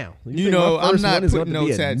right now. I'm not putting no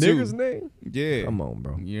tattoo. Nigga's name? Yeah. Come on,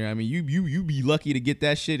 bro. You know what I mean? You be lucky to get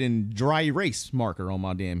that shit in dry erase marker on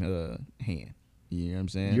my damn hand. You know what I'm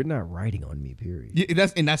saying? You're not writing on me, period. Yeah,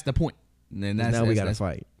 that's the point. And now we got to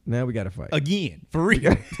fight. Now we got to fight again, for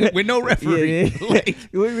real, with no referee.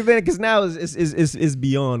 Because now it's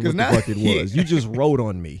beyond what the fuck it was. You just wrote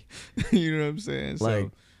on me. You know what I'm saying? Like,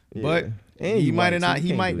 But he might not.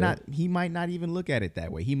 He might not. He might not even look at it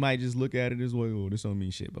that way. He might just look at it as like, oh, this don't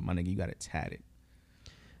mean shit. But my nigga, you got it tatted.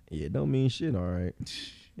 Yeah, it don't mean shit. All right.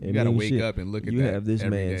 You gotta wake up and look at that. You have this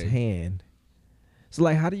man's hand. So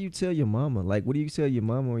like, how do you tell your mama? Like, what do you tell your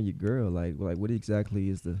mama or your girl? Like what exactly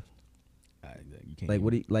is the? You can't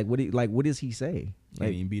what does he say?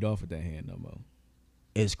 Can't even beat off with that hand no more.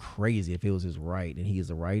 It's crazy if it was his right and he is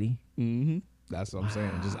a righty. Mm-hmm. That's what I'm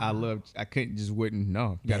saying. I couldn't just wouldn't.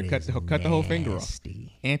 No, you gotta cut the whole finger off.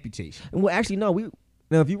 Amputation. And well, actually, no.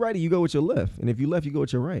 Now, if you're righty, you go with your left, and if you left, you go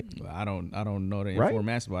with your right. Well, I don't know the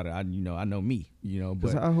information about it. I know me.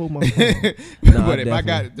 But I hold my phone. But if I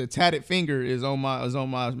got the tatted finger is on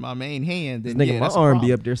my main hand, then my arm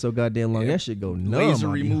be up there so goddamn long. That shit go numb. Laser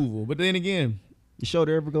removal. But then again, your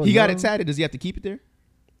shoulder ever go numb? He got it tatted. Does he have to keep it there?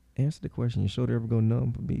 Answer the question. Your shoulder ever go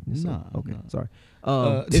numb from beating this? Nah. Okay, sorry.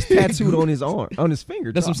 It's tattooed on his arm, on his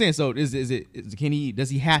finger. That's what I'm saying. So does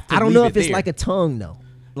he have to? I don't know if it's like a tongue though.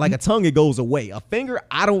 Like a tongue, it goes away. A finger,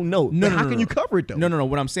 I don't know. How can you cover it though? No.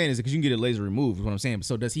 What I'm saying is because you can get it laser removed. Is what I'm saying.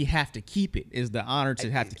 So does he have to keep it? Is the honor to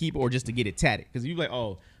have to keep it, or just to get it tatted? Because you like,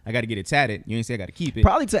 oh, I got to get it tatted. You ain't say I got to keep it.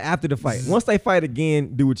 Probably to after the fight. Once they fight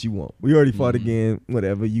again, do what you want. We already fought again.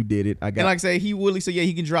 Whatever, you did it. And like I say, he Willie said, yeah,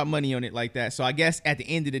 he can drop money on it like that. So I guess at the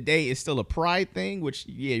end of the day, it's still a pride thing. Which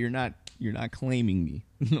you're not claiming me.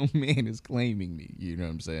 No man is claiming me. You know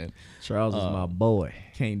what I'm saying? Charles is my boy.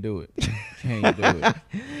 Can't do it. Can't do it.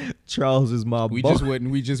 Charles is my boy.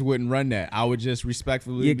 We just wouldn't run that. I would just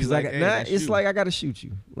respectfully. Yeah, because it's like I gotta shoot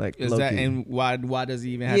you. Like is that and why does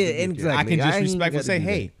he even have to? Yeah, exactly. I can just respectfully say,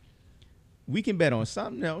 hey, we can bet on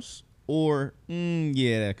something else, or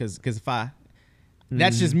because if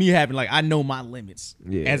that's just me having like I know my limits.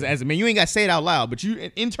 Yeah. As a man, you ain't got to say it out loud, but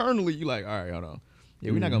you internally you like, all right, hold on.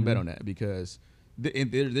 Yeah, we're not gonna bet on that because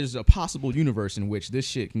there's a possible universe in which this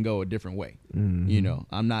shit can go a different way.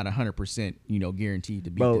 I'm not 100% guaranteed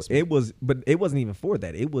to beat this. But it wasn't even for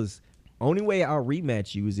that. It was only way I'll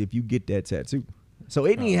rematch you is if you get that tattoo. So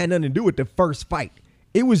it ain't had nothing to do with the first fight.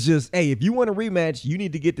 It was just, hey, if you want a rematch, you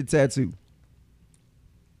need to get the tattoo.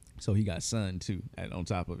 So he got son too on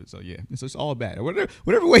top of it. So yeah, so it's all bad.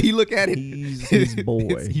 Whatever way you look at it, he's his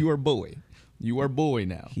boy. Your boy. You are boy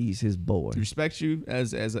now. He's his boy. Respect you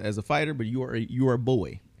as a fighter, but you are a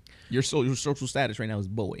boy. Your social status right now is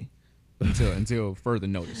boy until further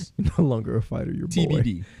notice. You're no longer a fighter. You're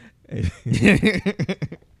TBD.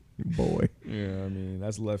 Boy. Yeah, I mean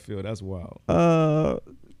that's left field. That's wild.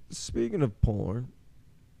 Speaking of porn,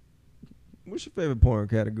 what's your favorite porn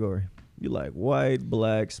category? You like white,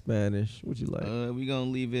 black, Spanish? What you like? We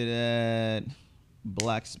gonna leave it at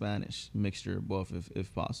black, Spanish, mixture of both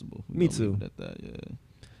if possible. Me too. At that, yeah.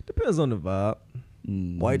 Depends on the vibe.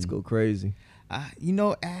 Whites go crazy. As in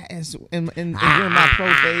during my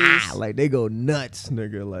pro phase, like they go nuts,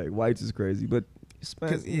 nigga. Like whites is crazy, but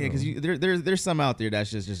Spanish, because there's some out there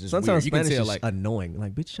that's just sometimes weird. Spanish you can tell, is like annoying.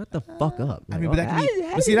 Like, bitch, shut the fuck up. Like, but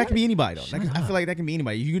that can be anybody though. I feel like that can be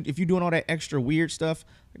anybody. If you're doing all that extra weird stuff,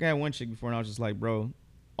 like I had one chick before, and I was just like, bro,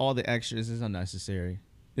 all the extras is unnecessary.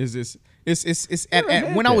 It's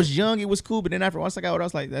when I was young, it was cool, but then after once I got older, I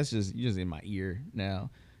was like, you're just in my ear now.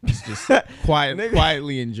 Just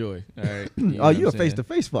quietly enjoy. All right. You a face to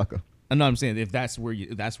face fucker. I know what I'm saying, if that's where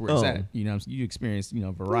it's at, you experience,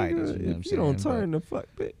 varieties. You don't turn the fuck,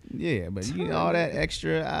 bitch. Yeah, but all that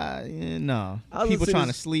extra, no. People trying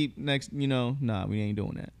to sleep next, nah, we ain't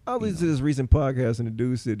doing that. I listened to this recent podcast and the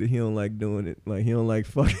dude said that he don't like doing it. Like he don't like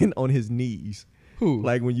fucking on his knees. Who?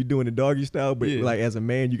 Like when you're doing the doggy style, but like as a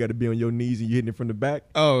man, you got to be on your knees and you hitting it from the back.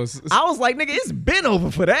 Oh, I was like, nigga, it's been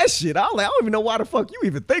over for that shit. I was like, I don't even know why the fuck you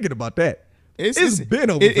even thinking about that. It's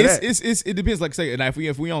been over for that. It depends. Like say,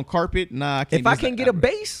 if we on carpet, nah. If I can't get a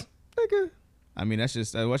base, nigga. I mean, that's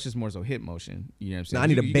just more so hip motion. You know what I'm saying? No, I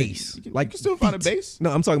need a base. You can still find a base.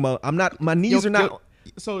 No, I'm talking about. I'm not. My knees are not.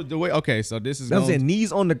 So the way. Okay, so this is. I'm saying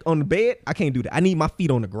knees on the bed. I can't do that. I need my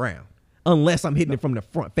feet on the ground. Unless I'm hitting it from the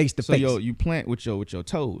front, face to face. So you plant with your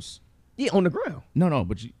toes. Yeah, on the ground. No,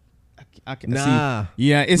 but I can. Nah. See,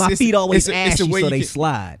 yeah, my feet always ashy, so they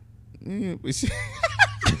slide.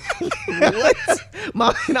 What?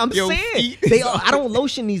 I'm saying I don't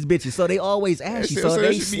lotion these bitches, so they always ashy, so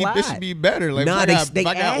they slide. This should be better. Like nah, if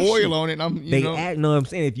I got oil on it, no, I'm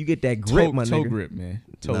saying if you get that grip, my nigga. Toe grip, man.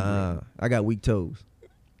 Toe grip. I got weak toes.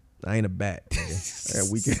 I ain't a bat. I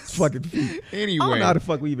got weak ass fucking feet. Anyway, I don't know how the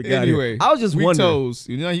fuck we even got here. I was just wondering. Toes.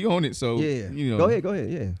 You own it, so yeah. Go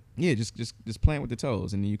ahead. Yeah. Yeah, just plant with the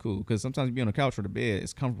toes and then you cool. Because sometimes you be on the couch or the bed,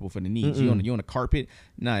 it's comfortable for the knees. You on the carpet,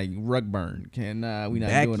 rug burn. We not doing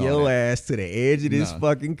all that. Back your ass to the edge of this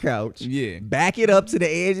fucking couch. Yeah. Back it up to the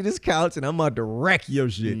edge of this couch, and I'm about to wreck your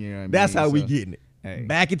shit. Yeah, That's how we getting it.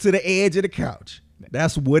 back into the edge of the couch.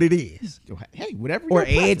 That's what it is. Hey, whatever. Or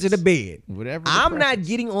edge of the bed. Whatever. I'm not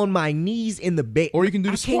getting on my knees in the bed. Or you can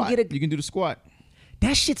do the squat. You can do the squat.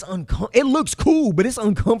 That shit's uncomfortable. It looks cool, but it's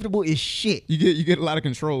uncomfortable as shit. You get a lot of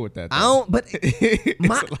control with that. Though. I don't.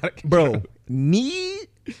 But bro, knee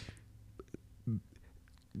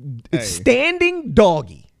standing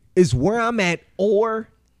doggy is where I'm at. Or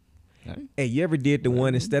hey, you ever did the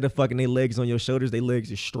one instead of fucking their legs on your shoulders, their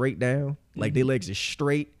legs are straight down, like their legs are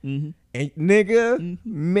straight. And nigga,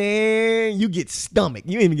 man, you get stomach.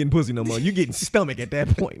 You ain't even getting pussy no more. You getting stomach at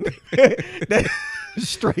that point. That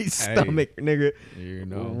straight stomach, nigga. You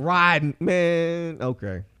know, riding, man.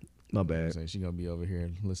 Okay, my bad. So she gonna be over here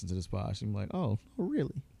and listen to this pod. She be like, oh,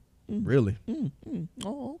 really? Really?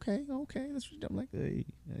 Oh, okay. That's what I'm like. Hey.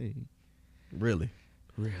 Really?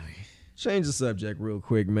 Change the subject real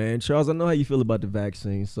quick, man. Charles, I know how you feel about the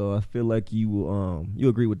vaccine, so I feel like you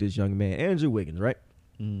agree with this young man, Andrew Wiggins, right?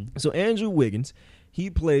 So Andrew Wiggins,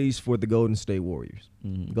 he plays for the Golden State Warriors.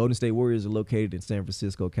 Golden State Warriors are located in San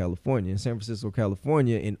Francisco, California. In San Francisco,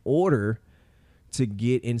 California, in order to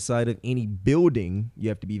get inside of any building, you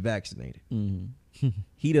have to be vaccinated.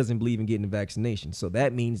 He doesn't believe in getting the vaccination. So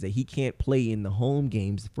that means that he can't play in the home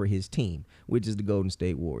games for his team, which is the Golden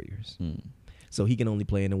State Warriors. So he can only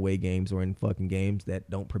play in away games or in fucking games that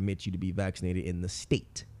don't permit you to be vaccinated in the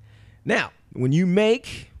state. Now, when you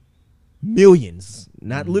make millions,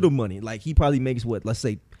 not little money, like he probably makes what, let's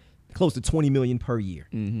say close to 20 million per year.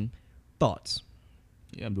 Thoughts?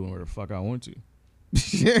 Yeah, I'm doing whatever the fuck I want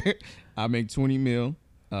to. I make 20 mil.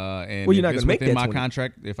 And well, you're not going to make that my 20.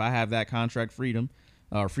 Contract. If I have that contract freedom,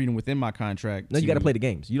 or freedom within my contract. No, you got to play the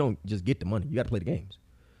games. You don't just get the money. You got to play the games.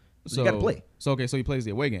 So you got to play. So he plays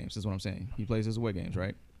the away games. Is what I'm saying. He plays his away games,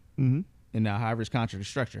 right? And now, however his contract is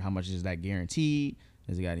structured, how much is that guaranteed?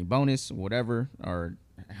 Has he got any bonus, whatever, or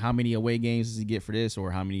how many away games does he get for this,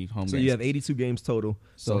 or how many home games? So you have 82 games total,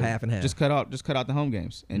 so half and half. Just cut out the home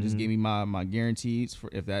games and just give me my guarantees for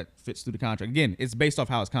if that fits through the contract. Again, it's based off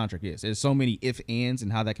how his contract is. There's so many if ands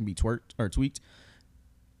and how that can be tweaked.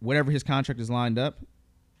 Whatever his contract is lined up,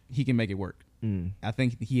 he can make it work. I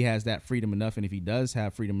think he has that freedom enough, and if he does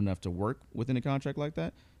have freedom enough to work within a contract like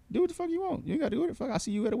that, do what the fuck you want. You ain't got to do it. Fuck, I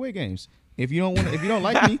see you at away games. If you don't want, if you don't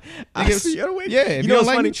like me, if you don't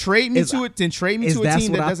like me, trade me to it. Then trade me to a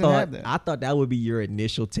team that doesn't have that. I thought that would be your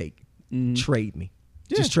initial take. Trade me.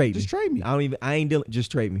 Yeah, just trade me. Just trade me. I ain't dealing.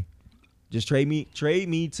 Just trade me. Just trade me. Trade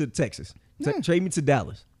me to Texas. Trade me to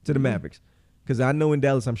Dallas, to the Mavericks. Because I know in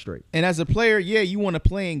Dallas I'm straight. And as a player, yeah, you want to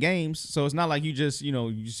play in games. So it's not like you just,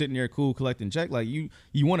 you sitting there cool collecting check. Like you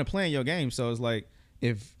want to play in your game. So it's like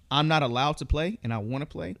if I'm not allowed to play and I want to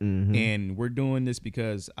play and we're doing this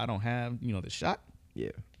because I don't have, the shot.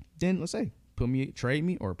 Yeah. Then let's say trade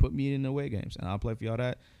me or put me in away games and I'll play for y'all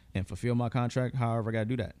that and fulfill my contract however I got to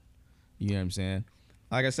do that. You know what I'm saying?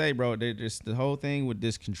 Like I say, bro, just the whole thing with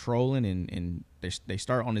this controlling and they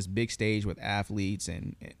start on this big stage with athletes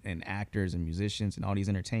and actors and musicians and all these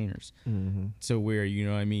entertainers. So where,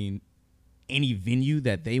 any venue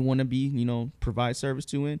that they want to be, provide service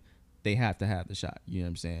to in, they have to have the shot. You know what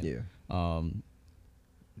I'm saying? Yeah.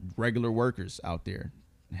 Regular workers out there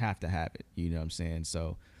have to have it. You know what I'm saying?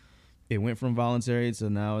 So it went from voluntary to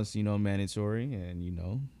now it's, mandatory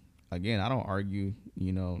and, again, I don't argue,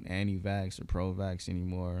 anti-vax or pro-vax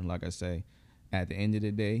anymore. And like I say, at the end of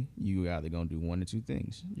the day, you either going to do one or two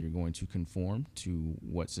things. You're going to conform to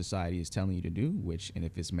what society is telling you to do, and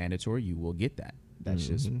if it's mandatory, you will get that. That's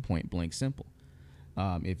just point blank simple.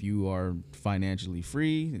 If you are financially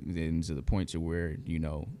free, then to the point to where,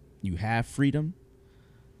 you have freedom,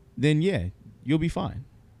 then yeah, you'll be fine.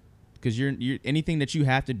 Because you're anything that you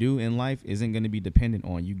have to do in life isn't going to be dependent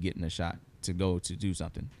on you getting a shot to go to do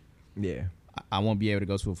something. Yeah. I won't be able to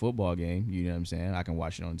go to a football game. You know what I'm saying? I can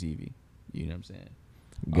watch it on TV. You know what I'm saying?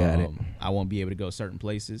 Got it. I won't be able to go certain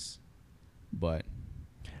places, but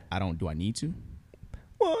do I need to?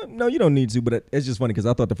 Well, no, you don't need to, but it's just funny because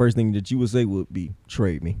I thought the first thing that you would say would be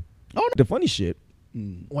trade me. Oh, the funny shit,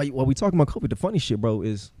 while we talking about COVID, the funny shit, bro,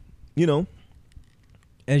 is,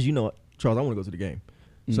 as you know, Charles, I want to go to the game.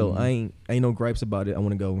 So I ain't no gripes about it. I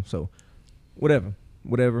want to go. So whatever,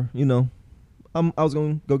 I was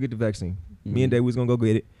going to go get the vaccine. Me and Dave was going to go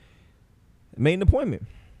get it. Made an appointment.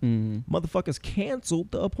 Motherfuckers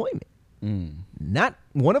canceled the appointment. Not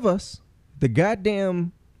one of us. The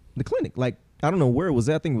clinic. Like, I don't know where it was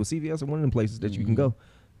at. I think it was CVS or one of them places that you can go.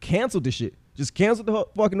 Canceled the shit. Just canceled the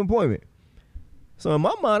fucking appointment. So in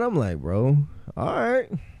my mind, I'm like, bro, all right.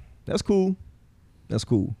 That's cool.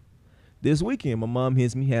 This weekend, my mom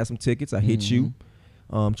hits me, had some tickets. I hit you.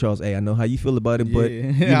 Charles, hey, I know how you feel about it, but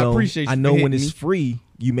I appreciate you. I know when it's free,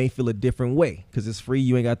 you may feel a different way because it's free.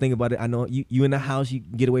 You ain't got to think about it. I know you in the house. You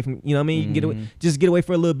can get away from, you know what I mean? You can get away, just get away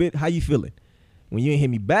for a little bit. How you feeling? When you ain't hit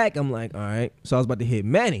me back, I'm like, all right. So I was about to hit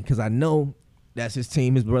Manny because I know that's his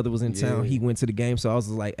team. His brother was in town. He went to the game. So I was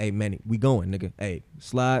just like, hey, Manny, we going, nigga. Hey,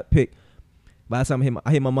 slide, pick. By the time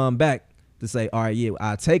I hit my mom back to say, all right, yeah,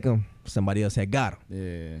 I'll take him. Somebody else had got him.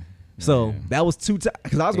 Yeah. So that was 2 times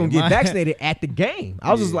because I was gonna get vaccinated at the game.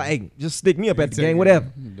 I was just like, hey, just stick me up at the game,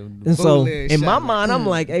 whatever. And so in my mind, I'm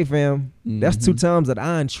like, hey, fam, that's 2 times that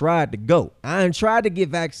I ain't tried to go. I ain't tried to get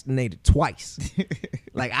vaccinated twice.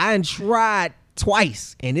 Like I ain't tried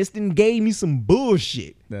twice, and this done gave me some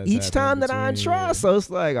bullshit each time that I tried. So it's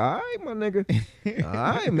like, all right, my nigga, all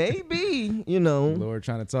right, maybe, you know, Lord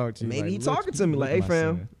trying to talk to you. Maybe he talking to me like,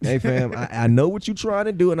 hey, fam, I know what you trying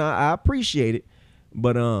to do, and I appreciate it,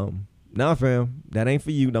 but nah, fam, that ain't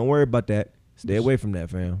for you. Don't worry about that. Stay away from that,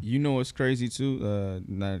 fam. You know what's crazy too?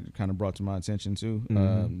 That kind of brought to my attention too.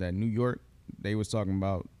 That New York, they was talking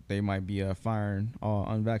about they might be firing all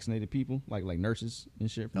unvaccinated people, like nurses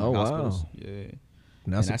and shit from hospitals. Wow. Yeah.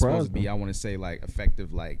 Not that's supposed to be, I want to say, like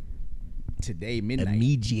effective like today midnight.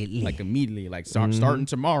 Immediately. Like starting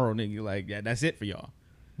tomorrow, nigga. Like that's it for y'all.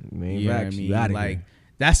 Man, you know what I mean? Like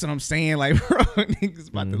that's what I'm saying. Like, bro, niggas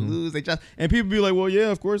about to lose. And people be like, well,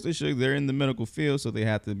 yeah, of course they should. They're in the medical field, so they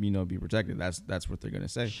have to, you know, be protected. That's what they're gonna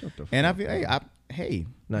say. Shut the fuck and I feel, up. hey,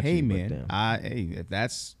 man, if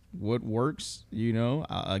that's what works, you know,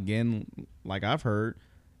 again, like I've heard,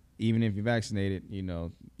 even if you're vaccinated, you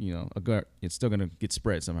know, it's still gonna get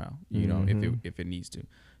spread somehow, you know, if it needs to.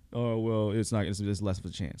 Oh well, it's not. It's just less of a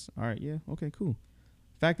chance. All right, yeah, okay, cool.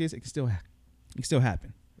 Fact is, it can still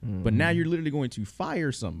happen. But now you're literally going to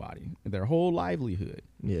fire somebody, their whole livelihood.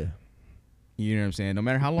 Yeah. You know what I'm saying? No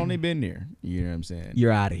matter how long they've been there, you know what I'm saying?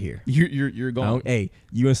 You're out of here. You're gone. Hey,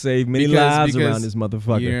 you gonna save many lives around this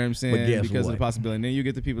motherfucker. You know what I'm saying? But guess because what? of the possibility. And then you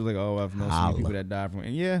get the people like, oh, I've known so many people that died from it.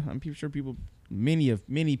 And yeah, I'm sure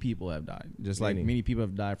many people have died. Just like many people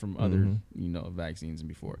have died from other, you know, vaccines and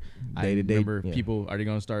before. I remember people, are they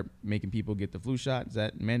gonna start making people get the flu shot? Is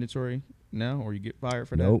that mandatory now, or you get fired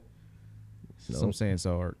for that? Nope. So I'm saying,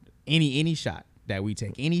 so or any shot that we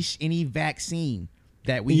take, any vaccine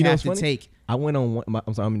that we have to take. I went on one,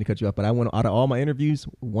 I'm sorry, I'm going to cut you off, but I went out of all my interviews,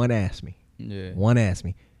 one asked me,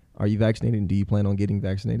 are you vaccinated and do you plan on getting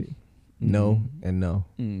vaccinated? No and no.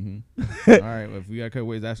 All right, well, if we got to cut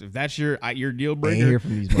ways, if that's your deal breaker, ain't hear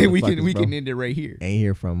from these motherfuckers, we can end it right here. Ain't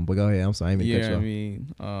hear from them, but go ahead. I'm sorry, I didn't cut you off. I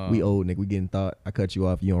mean, we old, nigga. We getting thought. I cut you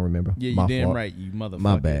off. You don't remember. Yeah, my you damn fault. right, you motherfucker.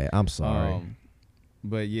 My bad. I'm sorry.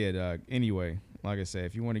 But yeah, dog. Anyway, like I said,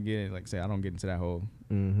 if you want to get it, like say, I don't get into that whole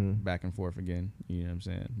back and forth again. You know what I'm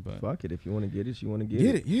saying? But fuck it. If you want to get it, you want to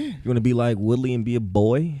get it. Yeah. If you want to be like Woodley and be a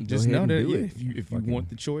boy, just know that. Yeah. If you want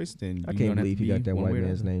the choice, then I can't believe he got that white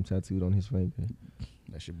man's name tattooed on his finger.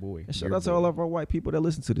 That's your boy. And shout out to all of our white people that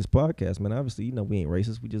listen to this podcast, man. Obviously, you know we ain't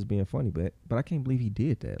racist. We just being funny, but I can't believe he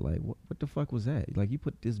did that. Like, what the fuck was that? Like, you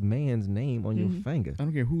put this man's name on your finger. I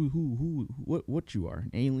don't care what you are,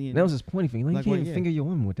 an alien. That was his pointing finger. Like, you can't finger your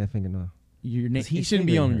woman with that finger now. Your name. He shouldn't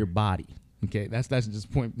be on your body. Okay, that's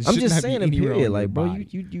just point. I'm just saying, in period, like, bro,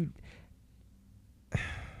 you.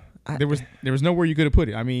 There was nowhere you could have put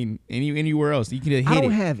it. I mean, anywhere else you could have hit it. I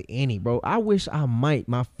don't have any, bro. I wish I might.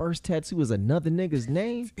 My first tattoo is another nigga's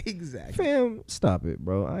name. Exactly. Fam, stop it,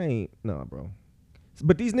 bro. Bro.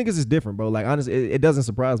 But these niggas is different, bro. Like, honestly, it doesn't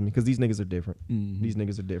surprise me because these niggas are different. These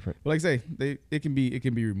niggas are different. But like I say, it can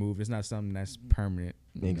be removed. It's not something that's permanent.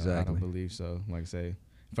 Exactly. I don't believe so. Like I say,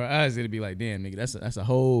 for us, it'd be like, damn, nigga, that's a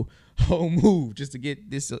whole move just to get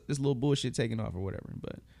this little bullshit taken off or whatever.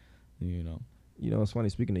 But you know. You know, it's funny,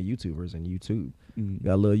 speaking of YouTubers and YouTube,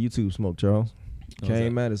 got a little YouTube smoke, Charles.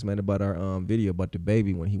 Came at us, man, about our video about the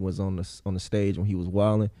baby when he was on the stage when he was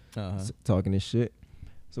wilding, talking this shit.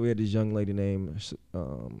 So we had this young lady named,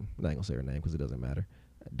 I'm not going to say her name because it doesn't matter.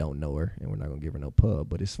 I don't know her, and we're not going to give her no pub,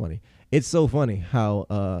 but it's funny. It's so funny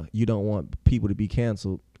how you don't want people to be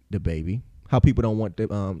canceled, the baby. How people don't want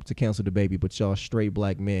to cancel the baby, but y'all straight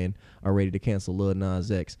black men are ready to cancel Lil Nas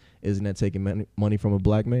X. Isn't that taking money from a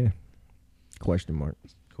black man? Question mark.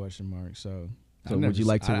 So would you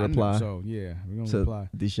like to reply? So yeah, we're gonna to reply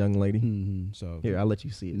this young lady. So here, I'll let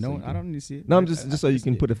you see it. No, I don't need to see it. No, I'm just so you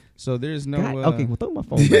can put a. So there's no. Okay, well throw my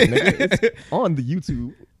phone back, nigga. It's on the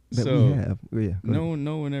YouTube that we have. Yeah.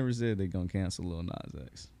 No one ever said they're gonna cancel Lil Nas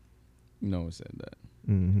X. No one said that.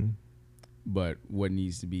 But what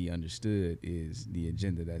needs to be understood is the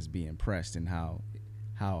agenda that's being pressed and how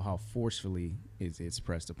forcefully it's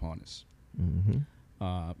pressed upon us.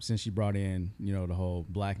 Since she brought in, you know, the whole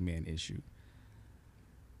black man issue,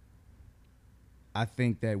 I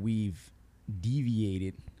think that we've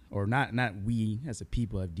deviated or not we as a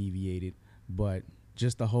people have deviated, but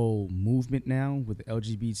just the whole movement now with the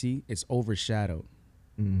LGBT, it's overshadowed.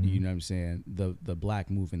 Mm-hmm. You know what I'm saying? The black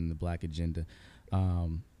movement and the black agenda,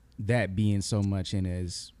 that being so much in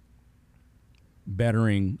as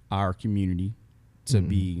bettering our community to mm-hmm.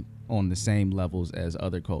 be on the same levels as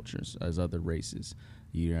other cultures, as other races.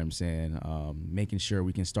 You know what I'm saying? Making sure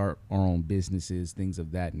we can start our own businesses, things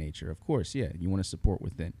of that nature. Of course, yeah, you want to support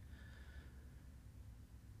within.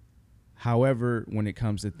 However, when it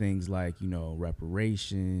comes to things like, you know,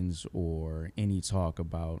 reparations or any talk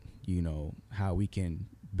about, you know, how we can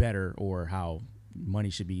better or how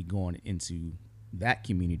money should be going into that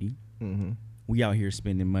community, mm-hmm. we out here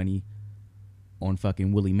spending money on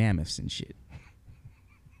fucking woolly mammoths and shit.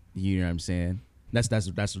 You know what I'm saying? That's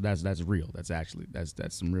real. That's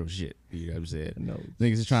some real shit. You know what I'm saying? No,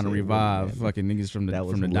 niggas is trying to revive fucking niggas from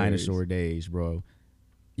the dinosaur days, bro.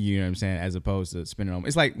 You know what I'm saying? As opposed to spending on,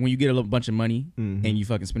 it's like when you get a little bunch of money mm-hmm. and you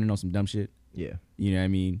fucking spending on some dumb shit. Yeah. You know what I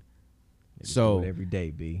mean? So every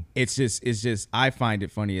day, B. It's just I find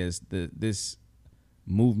it funny as this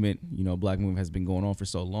movement, you know, black movement has been going on for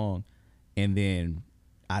so long, and then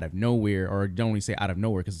out of nowhere, or don't even say out of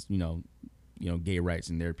nowhere, because you know, gay rights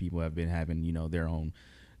and their people have been having, you know, their own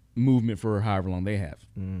movement for however long they have.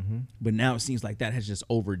 Mm-hmm. But now it seems like that has just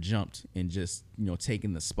overjumped and just, you know,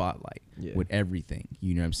 taken the spotlight with everything.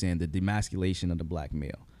 You know what I'm saying? The demasculation of the black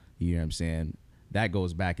male. You know what I'm saying? That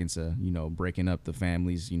goes back into, you know, breaking up the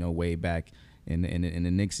families, you know, way back in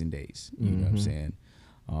the Nixon days. You know what I'm saying?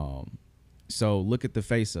 So look at the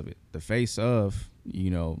face of it. The face of,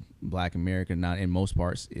 you know, black America, not in most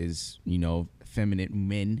parts, is, you know, feminine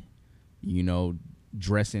men, you know,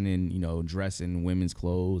 dressing women's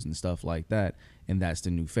clothes and stuff like that. And that's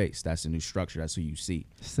the new face. That's the new structure. That's who you see.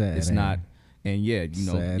 Sad, it's not. And yeah, you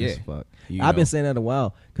know, sad yeah. As fuck. I've been saying that a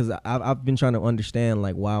while because I've been trying to understand,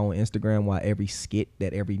 like, why on Instagram, why every skit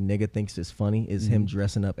that every nigga thinks is funny is him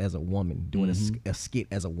dressing up as a woman, doing a skit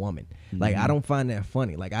as a woman. Like, I don't find that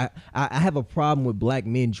funny. Like, I have a problem with black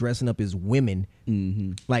men dressing up as women,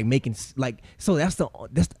 like making like. So that's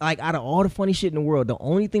like, out of all the funny shit in the world, the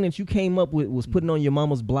only thing that you came up with was putting on your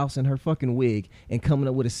mama's blouse and her fucking wig and coming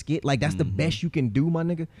up with a skit. Like, that's the best you can do, my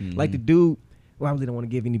nigga. Like, the dude. Well, I really don't want to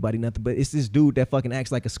give anybody nothing, but it's this dude that fucking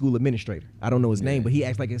acts like a school administrator. I don't know his name, but he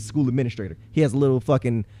acts like a school administrator. He has a little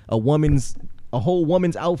fucking a whole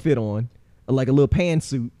woman's outfit on, like a little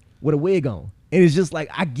pantsuit with a wig on. And it's just like,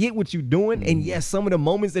 I get what you're doing, and yes, some of the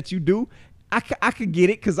moments that you do, I could get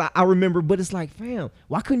it because I remember, but it's like, fam,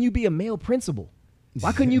 why couldn't you be a male principal?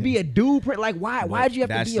 Why couldn't you be a dude? Like, why'd you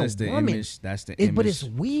have to be a woman? That's the image. But it's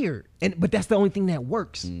weird, but that's the only thing that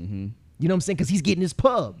works. Mm-hmm. You know what I'm saying? Because he's getting his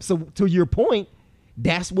pub. So to your point,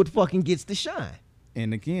 that's what fucking gets the shine.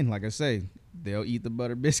 And again, like I say, they'll eat the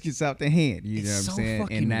butter biscuits out their hand. You know what I'm saying?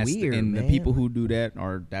 Fucking and that's weird, and man. The people who do that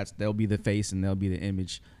they'll be the face and they'll be the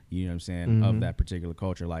image. You know what I'm saying, of that particular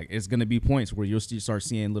culture. Like, it's gonna be points where you'll start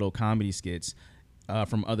seeing little comedy skits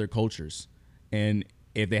from other cultures, and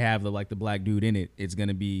if they have the black dude in it, it's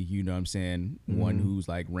gonna be, you know what I'm saying, one who's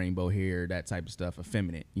like rainbow hair, that type of stuff,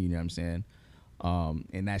 effeminate. You know what I'm saying?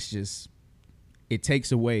 And that's just, it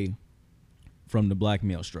takes away from the black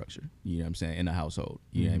male structure, you know what I'm saying, in the household.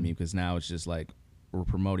 You know what I mean? Because now it's just like we're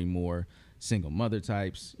promoting more single mother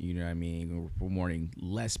types, you know what I mean? We're promoting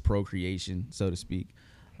less procreation, so to speak.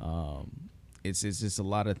 It's just a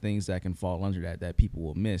lot of things that can fall under that people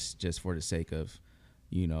will miss just for the sake of,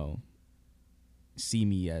 you know, see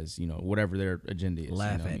me as, you know, whatever their agenda is.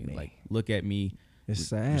 Laugh you know at what I mean? me. Like, look at me, it's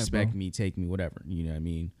sad, respect bro. me, take me, whatever. You know what I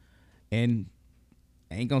mean? And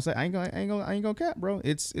I ain't gonna cap, bro.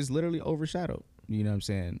 It's literally overshadowed. You know what I'm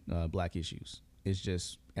saying? Black issues. It's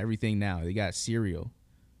just everything now. They got cereal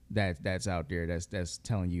that's out there that's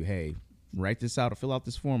telling you, hey, write this out or fill out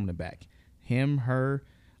this form in the back. Him, her,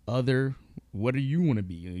 other. What do you want to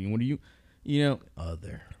be? What do you know?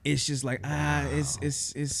 Other. It's just like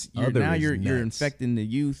it's you're infecting the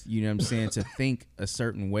youth. You know what I'm saying? To think a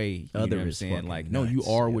certain way. You know what I'm saying? Like, no, you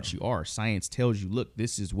are what you are. Science tells you, look,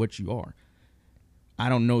 this is what you are. I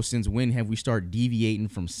don't know since when have we started deviating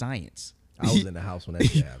from science. I was in the house when that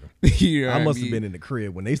shit happened. You know I must have been in the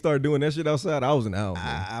crib when they started doing that shit outside. I was in the house.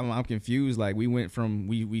 I'm confused. Like, we went from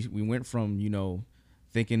you know,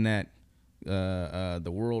 thinking that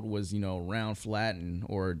the world was, you know, round, flat,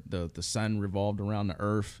 or the sun revolved around the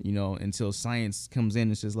earth, you know, until science comes in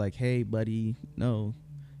and says like, hey, buddy, no.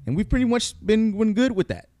 And we've pretty much been good with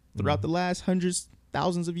that throughout the last hundreds,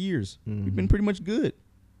 thousands of years. We've been pretty much good.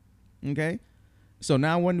 Okay. So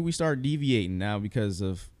now when do we start deviating now because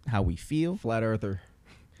of how we feel? Flat earther.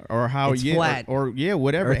 Or how, it's flat. Or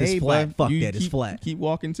whatever. Earth is flat. Fuck that, it's flat. Keep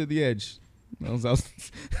walking to the edge.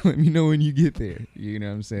 Let me know when you get there. You know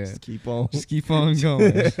what I'm saying? Just keep on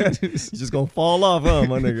going. You're just gonna fall off, huh,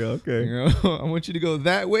 my nigga? Okay. You know, I want you to go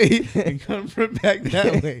that way and come from back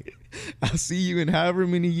that way. I'll see you in however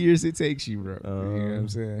many years it takes you, bro. You know what I'm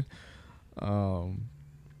saying?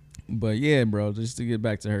 But yeah, bro, just to get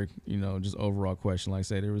back to her, you know, just overall question. Like I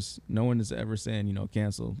say, there was no one that's ever saying, you know,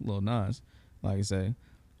 cancel Lil Nas, like I say.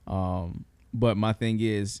 But my thing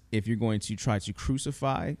is, if you're going to try to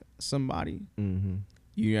crucify somebody,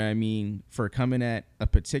 you know what I mean, for coming at a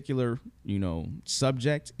particular, you know,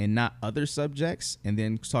 subject and not other subjects, and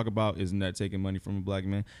then talk about, isn't that taking money from a black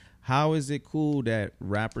man? How is it cool that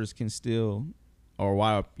rappers can still, or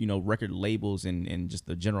why, you know, record labels and just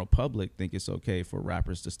the general public think it's okay for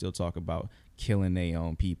rappers to still talk about killing their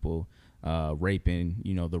own people, raping,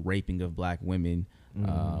 you know, the raping of black women,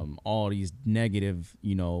 all these negative,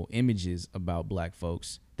 you know, images about black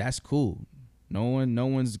folks? That's cool. No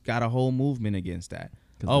one's got a whole movement against that.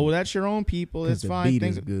 Oh, well, that's your own people. It's fine.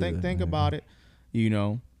 Think about it, you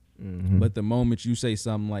know. But the moment you say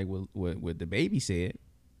something like what the baby said,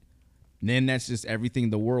 then that's just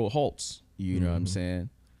everything the world halts. You know what I'm saying?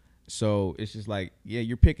 So it's just like, yeah,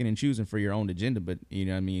 you're picking and choosing for your own agenda, but you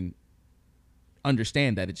know what I mean?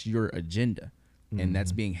 Understand that it's your agenda. And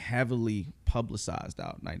that's being heavily publicized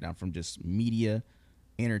out right now from just media,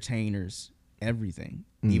 entertainers, everything,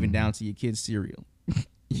 even down to your kid's cereal.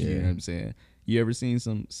 You know what I'm saying? You ever seen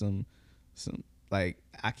some like,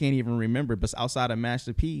 I can't even remember, but outside of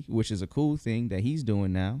Master P, which is a cool thing that he's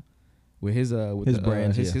doing now with his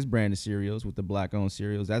brand, his brand of cereals, with the black owned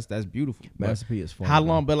cereals. That's beautiful. Master P is fun. How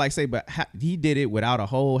long? But like say, he did it without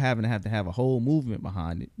having to have a whole movement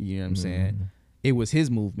behind it. You know what I'm saying? It was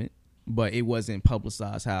his movement, but it wasn't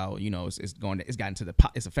publicized how, you know, it's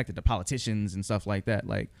affected the politicians and stuff like that.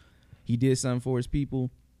 Like, he did something for his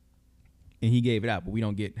people and he gave it out, but we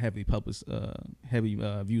don't get heavy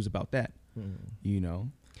views about that. You know,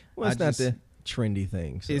 well, it's not the trendy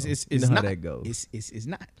thing. So it's you know not how that goes. It's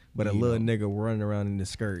not. But a little nigga running around in the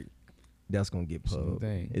skirt, that's gonna get pubbed.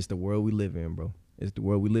 It's the world we live in, bro. It's the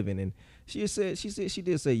world we live in. And she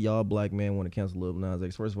did say y'all black man want to cancel Lil Nas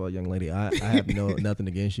X. First of all, young lady, I have nothing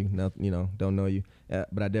against you. Nothing, you know, don't know you,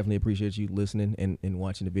 but I definitely appreciate you listening and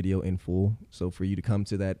watching the video in full. So for you to come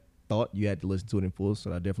to that thought, you had to listen to it in full.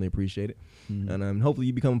 So I definitely appreciate it. And hopefully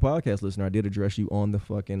you become a podcast listener. I did address you on the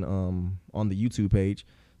fucking on the YouTube page.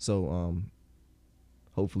 So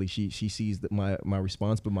hopefully she sees that my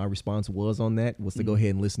response, but my response was to go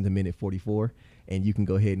ahead and listen to minute 44, and you can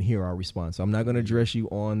go ahead and hear our response. So I'm not going to address you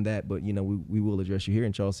on that, but you know, we will address you here.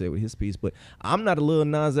 And Charles said with his piece, but I'm not a Lil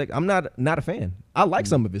Nas X. I'm not a fan. I like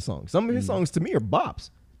some of his songs. Some of his songs to me are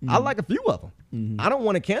bops. I like a few of them. I don't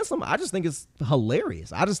want to cancel him. I just think it's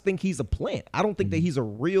hilarious. I just think he's a plant. I don't think that he's a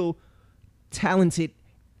real talented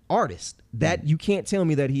artist. That you can't tell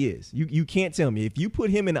me that he is. You can't tell me. If you put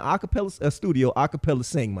him in an acapella studio, acapella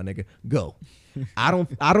sing, my nigga, go. I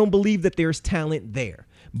don't believe that there's talent there.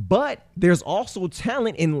 But there's also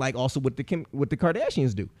talent in, like, also what the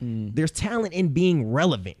Kardashians do. There's talent in being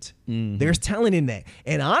relevant. There's talent in that.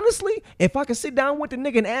 And honestly, if I could sit down with the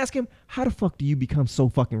nigga and ask him, how the fuck do you become so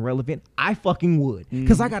fucking relevant? I fucking would.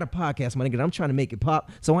 Because I got a podcast, my nigga, and I'm trying to make it pop,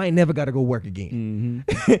 so I ain't never got to go work again.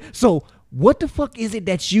 So what the fuck is it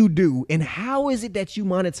that you do, and how is it that you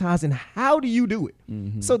monetize, and how do you do it?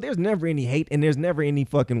 So there's never any hate, and there's never any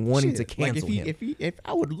fucking wanting to cancel him. If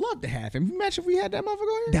I would love to have him. Imagine if we had that motherfucker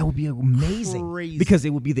on here. That would be amazing. Crazy. Because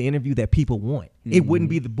it would be the interview that people want. It wouldn't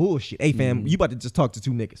be the bullshit. Hey fam, you about to just talk to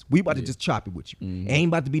two niggas. We about to just chop it with you. Ain't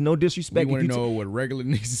about to be no disrespect. We want to know what regular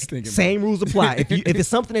niggas is thinking. Same rules apply. If it's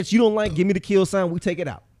something that you don't like, give me the kill sign. We take it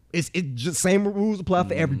out. It's just same rules apply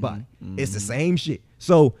for everybody. It's the same shit.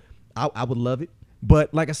 So I would love it.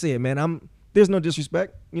 But like I said, man, there's no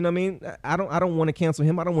disrespect. You know what I mean? I don't want to cancel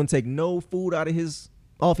him. I don't want to take no food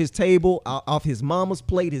off his table, off his mama's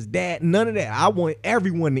plate, his dad, none of that. I want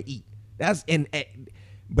everyone to eat.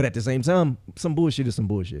 But at the same time, some bullshit is some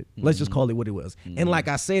bullshit. Let's just call it what it was. And like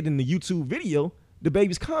I said in the YouTube video, the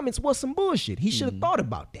baby's comments was some bullshit. He should have thought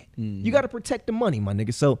about that. You got to protect the money, my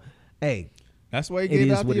nigga. So, hey, that's why he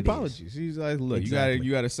gave out the apologies. He's like, look, exactly.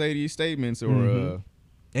 you got to say these statements, or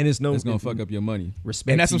and it's gonna fuck up your money.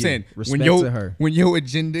 Respect. And that's what I'm saying. Respect to her. When your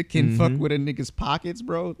agenda can fuck with a nigga's pockets,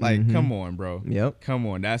 bro. Like, come on, bro. Yep. Come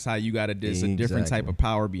on. That's how you gotta. There's a different type of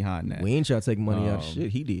power behind that. We ain't try to take money out of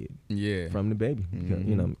shit. He did. Yeah. From the baby.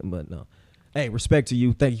 You know. But no. Hey, respect to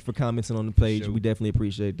you. Thank you for commenting on the page. Sure. We definitely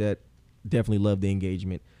appreciate that. Definitely love the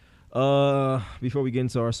engagement. Before we get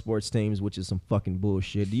into our sports teams, which is some fucking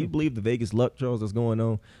bullshit, do you believe the Vegas luck, Charles, that's going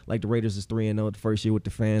on? Like the Raiders is 3-0 the first year with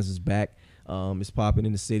the fans is back. It's popping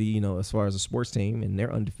in the city, you know, as far as a sports team, and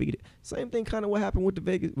they're undefeated. Same thing kind of what happened with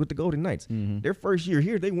the Golden Knights. Their first year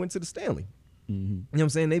here, they went to the Stanley. You know what I'm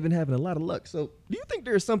saying? They've been having a lot of luck. So do you think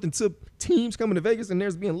there's something to teams coming to Vegas and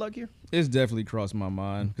there's being luck here? It's definitely crossed my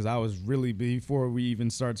mind because I was really, before we even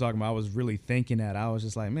started talking about, I was really thinking that. I was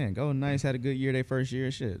just like, man, Golden Knights had a good year their first year.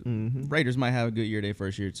 Shit. Raiders might have a good year their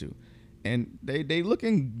first year too. And they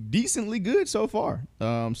looking decently good so far.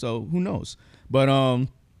 So who knows? But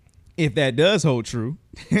if that does hold true,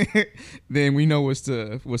 then we know what's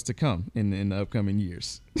to come in the upcoming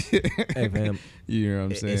years. Hey, fam. You know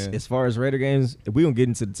what I'm saying? As far as Raider games, we gonna get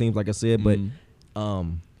into the teams like I said, but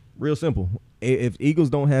real simple. If Eagles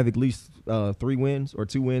don't have at least 3 wins or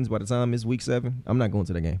 2 wins by the time it's week 7, I'm not going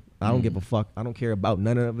to the game. I don't give a fuck. I don't care about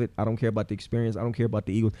none of it. I don't care about the experience. I don't care about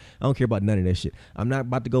the Eagles. I don't care about none of that shit. I'm not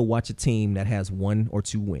about to go watch a team that has 1 or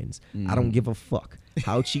 2 wins. I don't give a fuck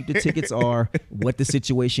how cheap the tickets are, what the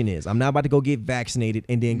situation is. I'm not about to go get vaccinated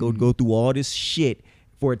and then go through all this shit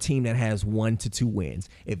for a team that has 1 to 2 wins.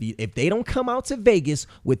 If they don't come out to Vegas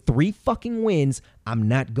with 3 fucking wins, I'm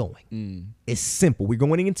not going. It's simple. We're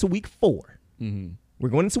going into week 4. We're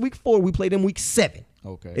going into week 4. We play them week 7.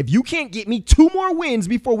 Okay. If you can't get me 2 more wins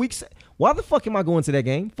before week 7, why the fuck am I going to that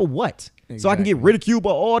game? For what? Exactly. So I can get ridiculed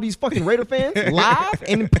by all these fucking Raider fans live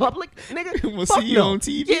and in public? Nigga, we'll fuck see you no. on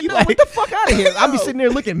TV. Yeah, no, get the fuck out of here. I'll be sitting there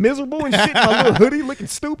looking miserable and shit in my little hoodie looking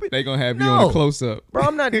stupid. They gonna have you on a close-up. Bro,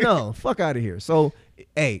 I'm not, no. Fuck out of here. So,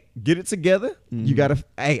 hey, get it together. You gotta,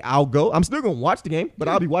 I'll go. I'm still gonna watch the game, but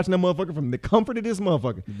I'll be watching that motherfucker from the comfort of this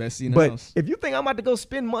motherfucker. The best seat in the house. If you think I'm about to go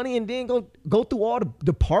spend money and then go through all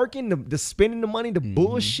the parking, the spending the money, the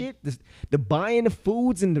bullshit, the buying the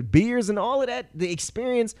foods and the beers and all of that, the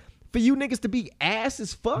experience for you niggas to be ass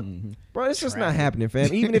as fuck, bro, it's just not happening,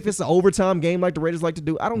 fam. Even if it's an overtime game like the Raiders like to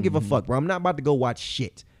do, I don't give a fuck, bro. I'm not about to go watch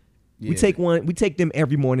shit. Yeah. We take them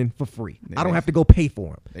every morning for free. I don't have to go pay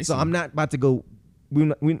for them. So I'm not about to go. We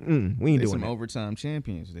ain't doing some that. Overtime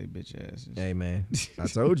champions, they bitch asses. Hey man, I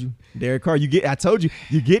told you, Derek Carr. I told you,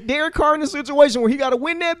 you get Derek Carr in a situation where he got to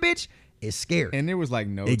win that bitch. It's scary. And there was like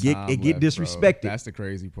no time it get left, disrespected. Bro. That's the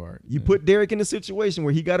crazy part. You put Derek in a situation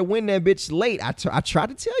where he got to win that bitch late. I tried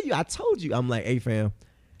to tell you. I told you. I'm like, hey fam.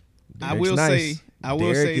 I will say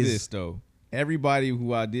this though. Everybody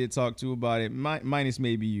who I did talk to about it, minus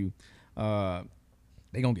maybe you, they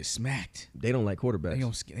gonna get smacked. They don't like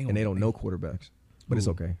quarterbacks, they don't know quarterbacks. But it's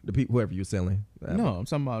okay. The people, whoever you're selling. No, I'm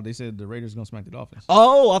talking about. They said the Raiders gonna smack the Dolphins.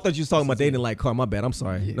 Oh, I thought you was talking about they didn't like Carr. My bad. I'm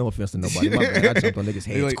sorry. Yeah. No offense to nobody. My bad. I jumped on niggas'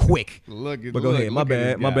 heads quick. But go ahead. My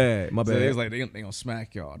bad. So it's like they gonna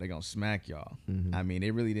smack y'all. They gonna smack y'all. I mean,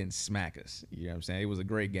 they really didn't smack us. You know what I'm saying? It was a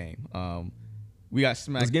great game. We got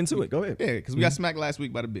smacked. Let's get into it. Go ahead. Yeah, because we got smacked last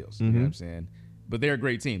week by the Bills. You know what I'm saying? But they're a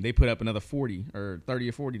great team. They put up another 40 or 30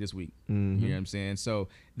 or 40 this week. You know what I'm saying? So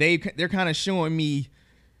they're kind of showing me,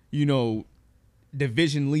 you know,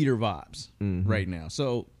 division leader vibes right now.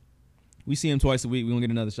 So we see him twice a week. We're gonna get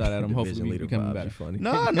another shot at him. Hopefully we become better. Funny.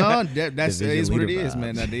 No, that's what it is,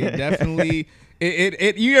 man. They definitely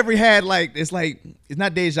it you ever had like it's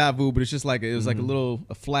not deja vu, but it's just like it was like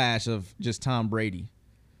a flash of just Tom Brady.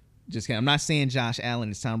 I'm not saying Josh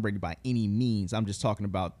Allen is Tom Brady by any means. I'm just talking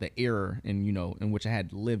about the era and in which I had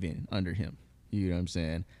to live in under him. You know what I'm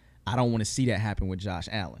saying? I don't want to see that happen with Josh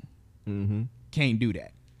Allen. Can't do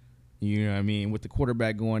that. You know what I mean? With the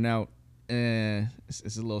quarterback going out,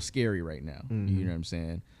 it's a little scary right now. You know what I'm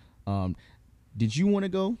saying? Did you want to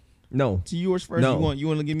go? No. To yours first? No. You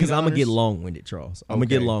want to give me? Because I'm gonna get long-winded, Charles. I'm gonna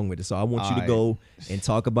get long-winded. So I want you to go and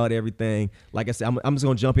talk about everything. Like I said, I'm just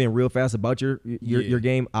gonna jump in real fast about your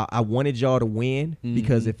game. I wanted y'all to win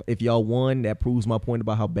because if y'all won, that proves my point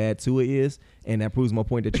about how bad Tua is, and that proves my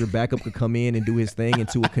point that your backup could come in and do his thing, and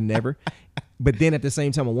Tua could never. But then at the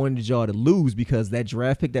same time, I wanted y'all to lose because that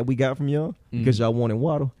draft pick that we got from y'all, because y'all wanted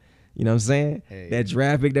Waddle. You know what I'm saying? Hey. That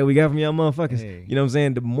draft pick that we got from y'all motherfuckers. Hey. You know what I'm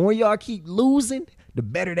saying? The more y'all keep losing, the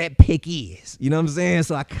better that pick is. You know what I'm saying?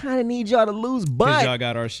 So I kind of need y'all to lose, but y'all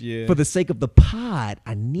got our shit. For the sake of the pod,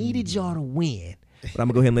 I needed y'all to win. But I'm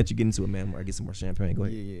gonna go ahead and let you get into it, man. Where I get some more champagne. Go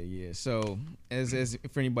ahead. Yeah. So as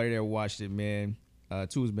for anybody that watched it, man,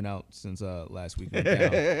 Tua's been out since last week. Shut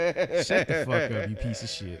the fuck up, you piece of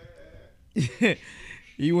shit.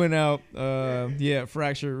 He went out,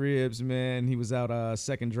 fractured ribs, man. He was out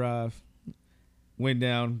second drive. Went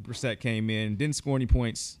down. Brissett came in. Didn't score any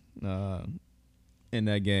points in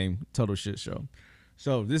that game. Total shit show.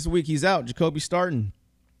 So this week he's out. Jacoby starting.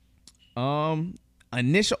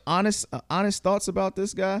 Initial honest thoughts about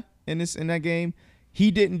this guy in that game. He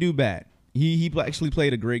didn't do bad. He actually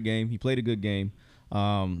played a great game. He played a good game.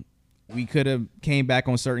 We could have came back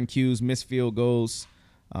on certain cues, missed field goals.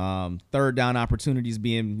 Third down opportunities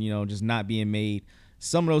being, just not being made.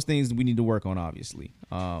 Some of those things we need to work on, obviously.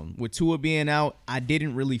 With Tua being out, I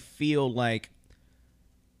didn't really feel like,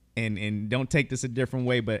 and don't take this a different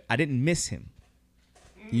way, but I didn't miss him.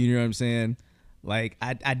 You know what I'm saying? Like,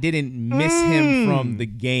 I didn't miss him from the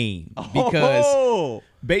game because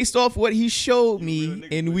based off what he showed me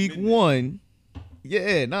in week 1,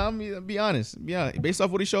 I'll be honest. Yeah, based off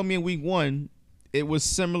what he showed me in week 1, it was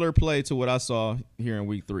similar play to what I saw here in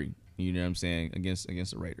week 3. You know what I'm saying? Against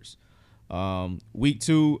the Raiders. Week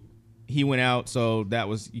 2, he went out, so that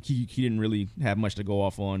was he didn't really have much to go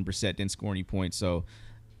off on. Brissett didn't score any points, so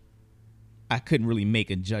I couldn't really make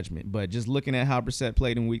a judgment. But just looking at how Brissett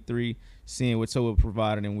played in week 3, seeing what Tua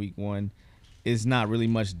provided in week 1, is not really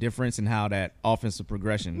much difference in how that offensive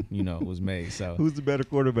progression, was made. So who's the better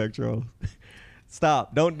quarterback, Charles?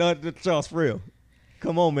 Stop. Don't Charles, for real.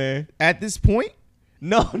 Come on, man. At this point?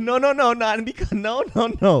 No. Not because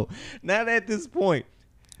not at this point.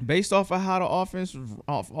 Based off of how the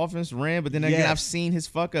offense ran, but then again, I've seen his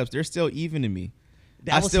fuck ups. They're still even to me.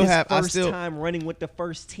 That was his first time running with the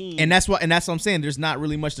first team. And that's what I'm saying. There's not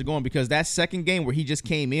really much to go on because that second game where he just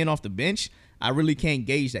came in off the bench, I really can't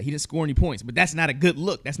gauge that. He didn't score any points, but that's not a good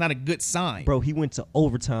look. That's not a good sign. Bro, he went to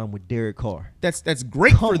overtime with Derek Carr. That's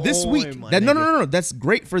great for this week. No. That's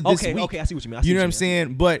great for this week. Okay, I see what you mean. You know what I'm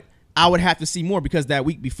saying? But I would have to see more because that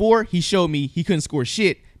week before, he showed me he couldn't score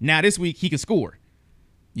shit. Now this week, he can score.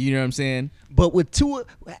 You know what I'm saying? But would Tua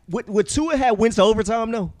have went to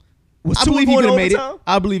overtime, though? I believe he could have made it.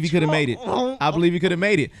 I believe he could have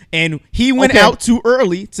made it. And he went out too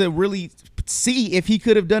early to really see if he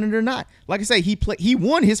could have done it or not. Like I say, he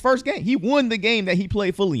won his first game. He won the game that he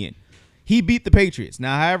played fully in. He beat the Patriots.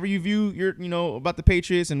 Now, however you view about the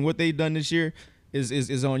Patriots and what they've done this year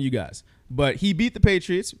is on you guys. But he beat the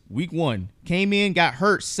Patriots week 1. Came in, got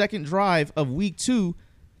hurt second drive of week 2.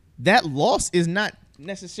 That loss is not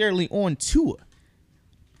necessarily on Tua.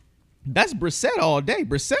 That's Brissett all day.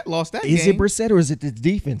 Brissett lost that game. Is it Brissett or is it the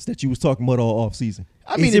defense that you was talking about all offseason?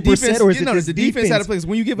 I mean, the defense, or is it the defense had a place.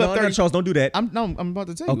 When you give up 30, no, Charles, don't do that. I'm about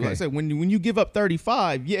to tell you. Okay. Like I said, when you give up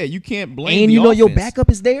 35, you can't blame. And the you know offense. your backup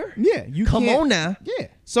is there. Yeah, you come on now. Yeah,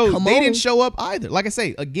 so they didn't show up either. Like I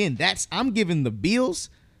say, again, I'm giving the Bills.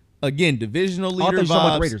 Again, divisional leader vibes.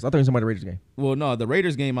 I thought you were talking about the Raiders game. Well, no, the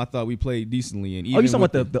Raiders game I thought we played decently in. You talking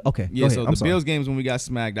about the okay? Yeah, so the Bills games when we got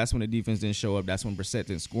smacked, that's when the defense didn't show up. That's when Brissett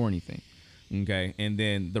didn't score anything. Okay, and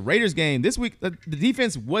then the Raiders game this week, the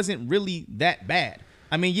defense wasn't really that bad.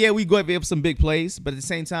 I mean, we gave up some big plays, but at the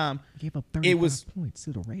same time, gave up 35 points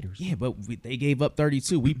to the Raiders. Yeah, but they gave up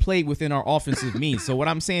 32. We played within our offensive means. So what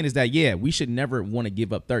I'm saying is that we should never want to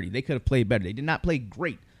give up 30. They could have played better. They did not play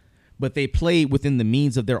great. But they played within the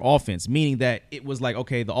means of their offense, meaning that it was like,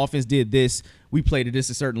 okay, the offense did this. We played at this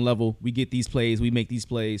a certain level. We get these plays. We make these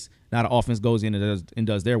plays. Now the offense goes in and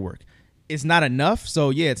does their work. It's not enough,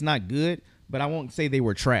 so it's not good, but I won't say they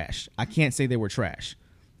were trash. I can't say they were trash.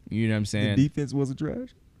 You know what I'm saying? The defense wasn't trash?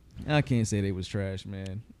 I can't say they was trash,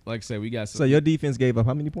 man. Like I said, we got some. So your defense gave up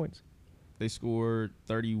how many points? They scored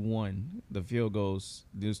 31. The field goals.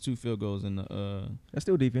 There's 2 field goals in the. That's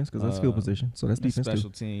still defense because that's field position. So that's defense special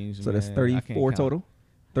too. Teams. So man, that's 34 total.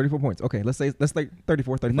 34 points. Okay, let's like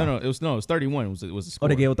 34, 35. No, it was 31. It was the score. Oh,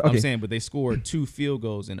 they gave up. Okay. I'm saying, but they scored 2 field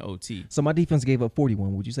goals in OT. So my defense gave up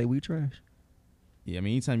 41. Would you say we trash? Yeah, I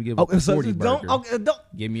mean, anytime you give up a 40 burger, don't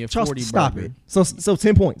give me a 40 stop burger. It. So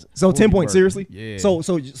 10 points. So 10 points. Burger. Seriously? Yeah. So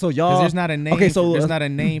y'all. There's not a name. Okay, so there's not a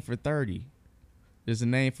name for 30. There's a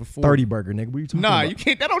name for 40. 30 burger, nigga. What are you talking about? You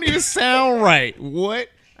can't. That don't even sound right. What?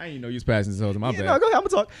 I didn't even know you was passing this over. My bad. No, go ahead. I'm gonna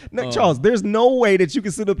talk. No, Charles, there's no way that you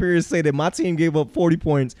can sit up here and say that my team gave up 40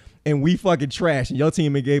 points and we fucking trash, and your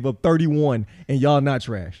team gave up 31 and y'all not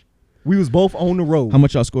trash. We was both on the road. How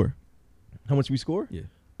much y'all score? How much we score? Yeah.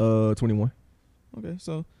 21. Okay,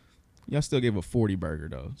 so y'all still gave a 40 burger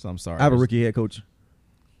though. So I'm sorry. I have a rookie head coach.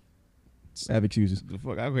 I have excuses. The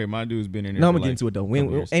fuck? Okay, my dude's been in there. No, I'm gonna get into it though.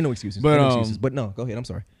 Ain't no excuses. But no excuses. But no, go ahead. I'm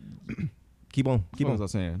sorry. Keep on. What was I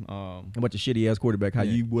saying? About your shitty ass quarterback. How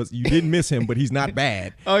you didn't miss him, but he's not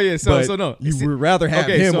bad. Oh yeah. So no, you would rather have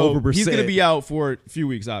him over Brissett. He's gonna be out for a few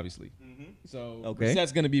weeks, obviously. So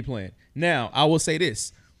Brissett's gonna be playing. Now I will say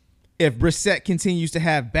this: if Brissett continues to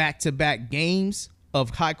have back-to-back games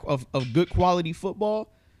of good quality football,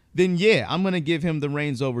 then I'm gonna give him the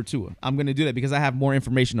reins over Tua. I'm gonna do that because I have more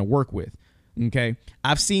information to work with. Okay,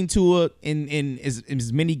 I've seen Tua in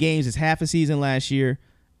as many games as half a season last year,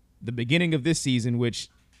 the beginning of this season, which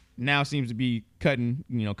now seems to be cut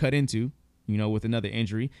into, with another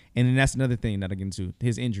injury, and then that's another thing that I get into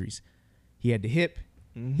his injuries. He had the hip,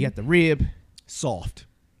 he had the rib, soft.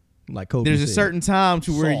 Like Kobe there's a said. certain time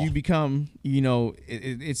to where Soft. you become,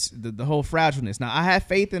 it's the whole fragileness. Now I have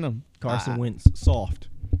faith in him. Carson Wentz soft.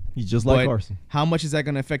 He's just like Carson. How much is that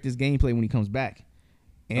going to affect his gameplay when he comes back?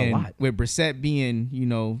 And A lot. with Brissett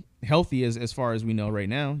being, healthy as far as we know right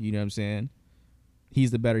now, you know what I'm saying?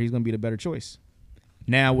 He's going to be the better choice.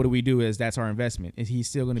 Now, what do we do is that's our investment. Is he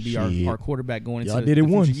still going to be our quarterback going into the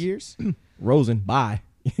future years? Rosen, bye.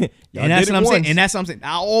 And that's what I'm saying. And that's what I'm saying.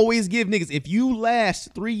 I always give niggas, if you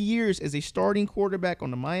last 3 years as a starting quarterback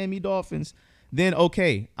on the Miami Dolphins, then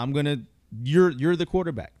okay, you're the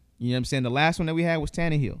quarterback. You know what I'm saying? The last one that we had was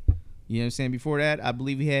Tannehill. You know what I'm saying? Before that, I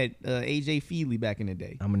believe we had AJ Feeley back in the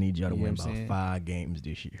day. I'm going to need y'all to win about 5 games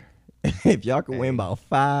this year. If y'all can win about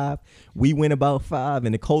 5, we win about 5,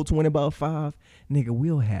 and the Colts win about 5, nigga,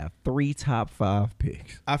 we'll have 3 top 5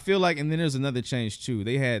 picks. I feel like, and then there's another change too.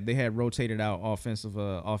 They had rotated out offensive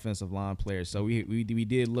line players, so we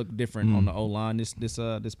did look different on the O line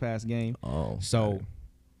this past game. Oh, so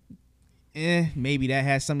maybe that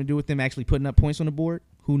has something to do with them actually putting up points on the board.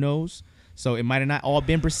 Who knows? So it might have not all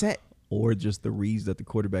been Brissett. Or just the reads that the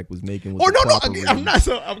quarterback was making. Or no, I'm not.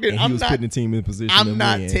 So I'm getting. He was putting the team in position. I'm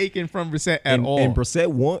not taking from Brissett at all. And Brissett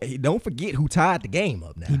won. Don't forget who tied the game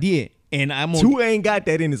up. Now he did, and Tua ain't got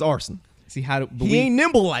that in his arsenal. See how he ain't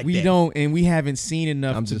nimble like we that. We don't, and we haven't seen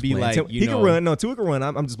enough to be like he can run. No, Tua can run.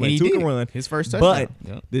 I'm just playing. Tua can run. His first touchdown.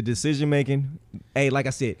 But the decision making. Hey, like I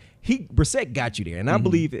said, Brissett got you there, and I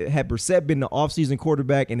believe had Brissett been the offseason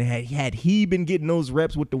quarterback, and had he been getting those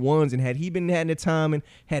reps with the ones, and had he been having the time, and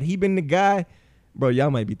had he been the guy, bro,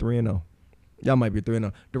 y'all might be 3-0. Y'all might be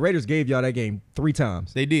 3-0. The Raiders gave y'all that game 3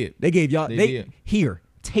 times. They did. They gave y'all. They did. Here,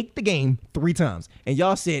 take the game 3 times, and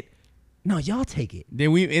y'all said, no, y'all take it.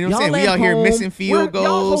 Then we out here missing field goals.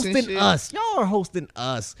 Y'all hosting and shit. us. Y'all are hosting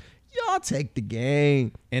us. Y'all take the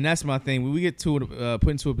game. And that's my thing. When we get put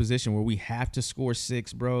into a position where we have to score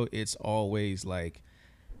 6, bro, it's always like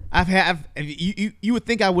you would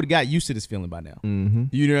think I would have got used to this feeling by now. Mm-hmm.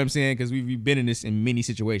 You know what I'm saying? Because we've been in this in many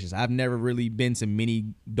situations. I've never really been to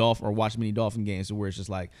watched many Dolphin games where it's just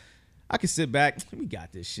like I can sit back. We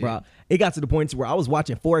got this shit. Bro, it got to the point where I was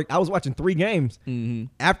watching 3 games. Mm-hmm.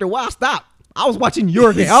 After a while, I stopped. I was watching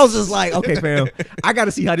your game. I was just like, okay, fam, I got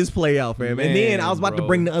to see how this play out, fam. And then I was about to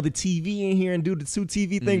bring the other TV in here and do the 2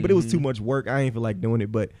 TV thing, but it was too much work. I ain't feel like doing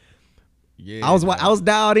it, but yeah, I was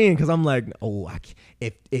dialed in because I'm like,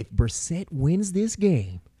 if Brissett wins this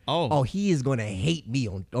game, he is gonna hate me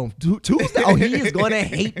on Tuesday. He is gonna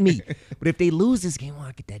hate me. But if they lose this game,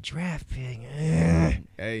 I get that draft pick.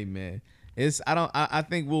 Hey man, I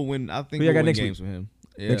think we'll win. I think we'll win next games week? with him.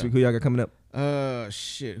 Yeah. Next week, who y'all got coming up?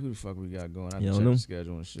 Shit, who the fuck we got going? I have to check the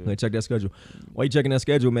schedule and shit. Check that schedule. While you checking that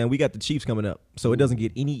schedule, man, we got the Chiefs coming up, so it doesn't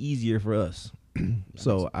get any easier for us.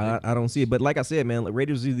 So I don't see it. But like I said, man,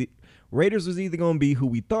 Raiders was either gonna be who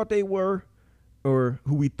we thought they were, or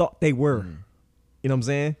who we thought they were. You know what I'm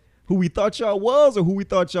saying? Who we thought y'all was, or who we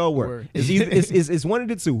thought y'all were. It's one of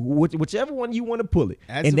the two. Whichever one you want to pull it.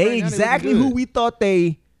 And they exactly who we thought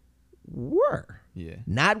they were. Yeah.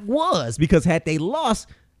 Not was, because had they lost,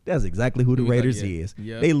 that's exactly who the Raiders is.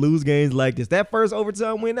 Yep. They lose games like this. That first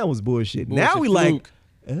overtime win, that was bullshit. Now we like,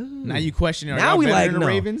 now you questioning, now we like, the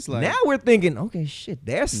Ravens? Like, now we're thinking, okay, shit,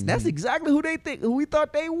 that's exactly who we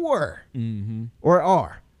thought they were or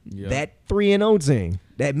are. Yep. That 3-0 team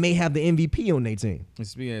that may have the MVP on their team.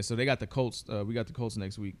 Yeah, so they got the Colts. We got the Colts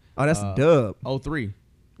next week. Oh, that's a dub. 0-3.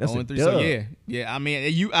 That's a dub. So yeah. I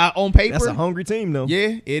mean, you on paper, that's a hungry team, though.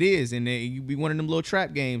 Yeah, it is, and you be one of them little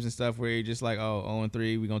trap games and stuff where you're just like,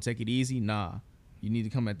 0-3, we gonna take it easy. Nah, you need to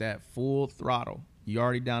come at that full throttle. You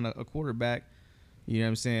already down a quarterback. You know what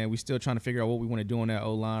I'm saying? We still trying to figure out what we want to do on that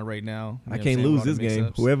O-line right now. I can't lose this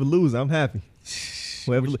game. Whoever lose, I'm happy.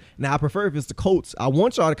 Now I prefer if it's the Colts. I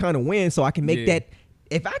want y'all to kind of win so I can make that.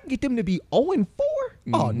 If I can get them to be 0-4,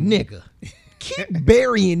 oh nigga. Keep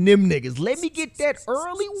burying them niggas. Let me get that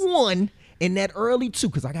early 1 and that early 2,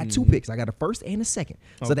 because I got 2 picks. I got a first and a second.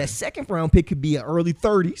 Okay. So that second round pick could be an early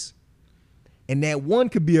 30s, and that 1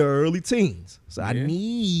 could be an early teens. So I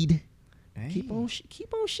need keep on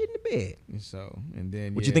shit in the bed. So and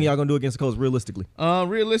then what you think y'all gonna do against the Colts realistically?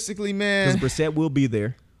 Realistically, man, because Brissett will be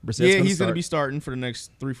there. He's gonna be starting for the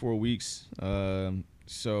next 3-4 weeks.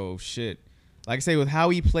 So shit. Like I say, with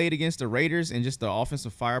how he played against the Raiders and just the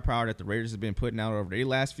offensive firepower that the Raiders have been putting out over their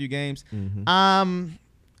last few games, I'm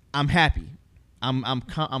happy. I'm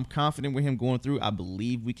confident with him going through. I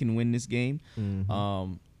believe we can win this game.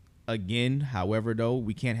 Again, however, though,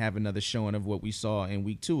 we can't have another showing of what we saw in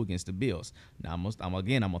week 2 against the Bills. Now, I'm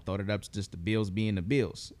gonna throw it up to just the Bills being the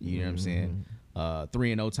Bills. You know what I'm saying?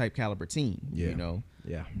 3-0 type caliber team. Yeah. You know.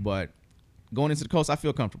 Yeah. But going into the Colts, I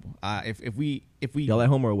feel comfortable. If we y'all at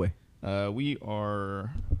home or away? We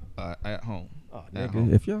are at home. Oh,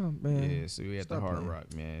 nigga, if y'all, man. Yeah, so we at the Hard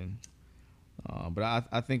Rock, man. But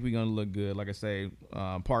I think we're gonna look good. Like I say,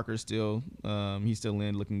 Parker's still he's still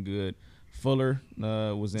in, looking good. Fuller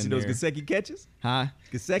was in See there. those Gesicki catches? Huh?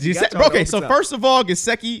 Gesicki got y'all okay, so first of all,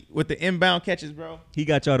 Gesicki with the inbound catches, bro. He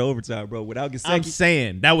got y'all to overtime, bro. Without Gesicki, I'm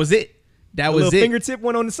saying that was it. That was it. Fingertip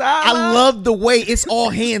one on the side. I love the way it's all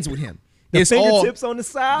hands with him. The fingertips on the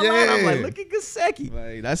sideline. Yeah. I'm like, look at Gesicki.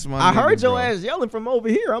 Like, that's my. I heard your ass yelling from over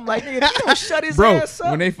here. I'm like, nigga, if you don't shut his bro, ass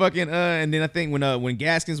up. when they fucking and then I think when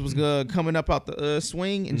Gaskins was coming up out the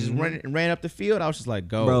swing and just ran up the field, I was just like,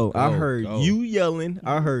 go. Bro, go, I heard go. you yelling.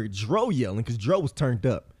 I heard Dro yelling because Dro was turned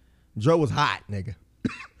up. Dro was hot, nigga.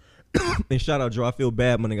 And shout out Dro. I feel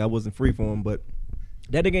bad, my nigga. I wasn't free for him, but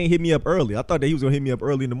that nigga ain't hit me up early. I thought that he was gonna hit me up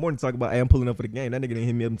early in the morning to talk about, hey, I'm pulling up for the game. That nigga didn't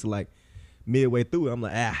hit me up until like midway through. I'm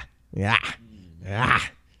like, But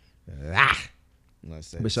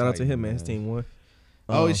shout out to him, man. His team won.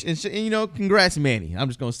 And you know, congrats, Manny. I'm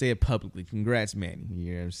just gonna say it publicly. Congrats, Manny.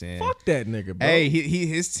 You know what I'm saying? Fuck that nigga, bro. Hey,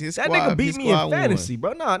 his that squad, nigga beat me in fantasy,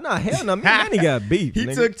 bro. Nah, hell no. Manny got beat. He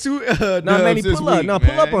nigga. took 2 Nah, Manny, this pull up. week, Nah, man.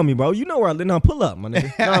 pull up on me, bro. You know where I live. Nah, pull up, my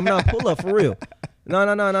nigga. Nah, pull up for real.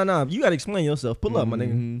 No. You gotta explain yourself. Pull up, my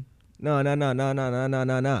nigga.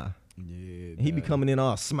 No. Yeah, he be coming in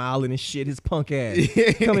all smiling and shit. His punk ass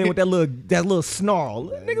coming in with that little snarl.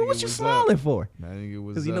 Nigga, what you smiling for?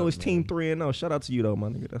 Because you know it's team 3-0. Shout out to you though, my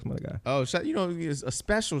nigga. That's my guy. Oh, you know, it's a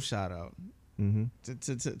special shout out to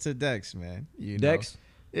Dex, man. You know? Dex.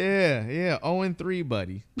 Yeah. 0-3,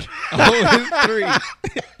 buddy. 0-3.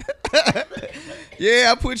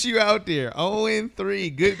 Yeah, I put you out there.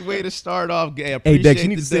 0-3. Good way to start off. Hey, Dex, you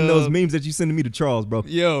need to send those memes that you sending me to Charles, bro.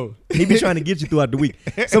 Yo. He be trying to get you throughout the week.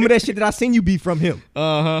 Some of that shit that I seen you be from him.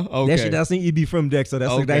 Okay. That shit that I seen you be from Dex, so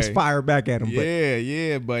that's fire back at him.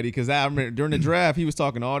 Yeah, buddy. Because I remember during the draft, he was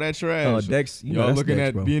talking all that trash. Oh, Dex, y'all looking Dex,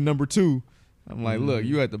 at bro. being number 2. I'm like, look,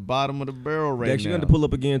 you at the bottom of the barrel right Dex, now. you had to pull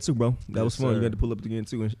up again too, bro. That was fun. sir. You had to pull up again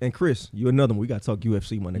too. And Chris, you another one. We gotta talk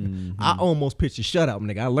UFC, my nigga. I almost pitched a shutout,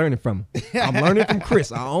 my nigga. I learned it from him. I'm learning from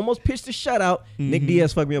Chris. I almost pitched a shutout. Nick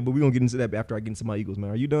Diaz fucked me up, but we gonna get into that after I get into my Eagles,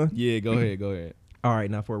 man. Are you done? Yeah, go ahead. All right,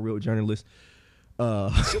 now for a real journalist.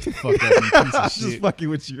 Shut the fuck up, you piece of I'm shit. just fucking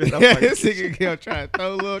with you, man. This nigga kept trying to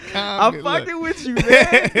throw a little comment. I'm fucking with you,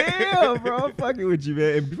 man. Damn, bro. I'm fucking with you,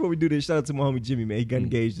 man. And before we do this, shout out to my homie Jimmy, man. He got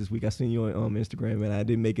engaged this week. I seen you on Instagram, man. I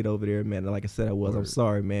didn't make it over there, man. Like I said, I was. I'm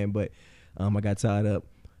sorry, man. But I got tied up.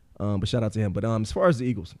 But shout out to him. But as far as the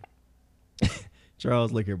Eagles,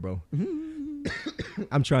 Charles, look here, bro.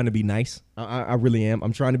 I'm trying to be nice. I really am.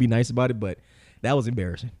 I'm trying to be nice about it, but that was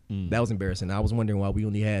embarrassing. That was embarrassing. I was wondering why we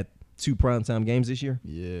only had 2 primetime games this year.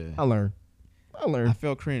 Yeah. I learned. I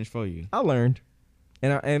felt cringe for you. I learned.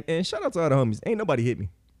 And shout out to all the homies. Ain't nobody hit me.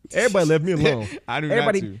 Everybody left me alone. I do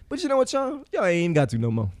Everybody, not to. But you know what, y'all? Y'all ain't even got to no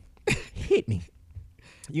more. Hit me.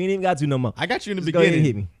 You ain't even got to no more. I got you in the Just go ahead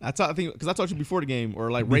beginning. and hit me. I think because I talked to you before the game or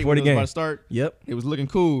like right Before when the it was game. about to start. Yep. It was looking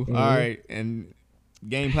cool. All right, and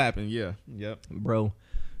game happened. Yeah. Yep. Bro.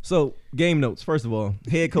 So, game notes. First of all,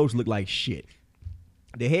 head coach looked like shit.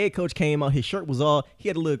 The head coach came out. His shirt was he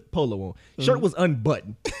had a little polo on. Shirt was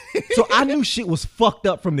unbuttoned. So I knew shit was fucked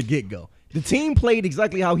up from the get-go. The team played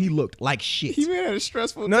exactly how he looked, like shit. He had a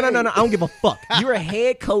stressful No. day. I don't give a fuck. You're a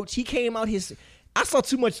head coach. He came out I saw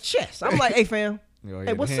too much chest. I'm like, hey, fam. Yo,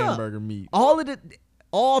 Hey, what's up? hamburger meat.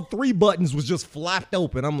 All 3 buttons was just flapped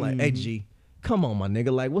open. I'm like, hey, G, come on, my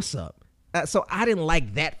nigga. Like, what's up? So I didn't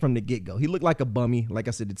like that from the get-go. He looked like a bummy. Like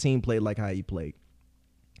I said, the team played like how he played.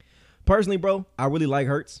 Personally, bro, I really like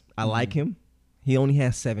Hurts. I like him. He only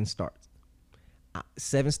has 7 starts.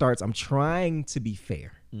 7 starts. I'm trying to be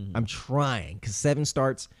fair. I'm trying because 7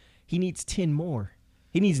 starts, he needs 10 more.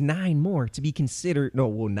 He needs 9 more to be considered. No,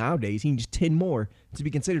 well, nowadays, he needs 10 more to be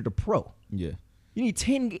considered a pro. Yeah. You need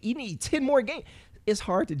 10 more games. It's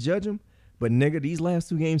hard to judge him, but nigga, these last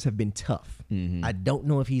 2 games have been tough. I don't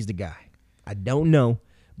know if he's the guy. I don't know.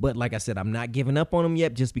 But like I said, I'm not giving up on him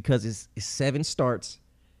yet just because it's 7 starts.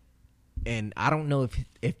 And I don't know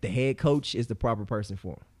if the head coach is the proper person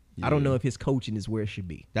for him. I don't know if his coaching is where it should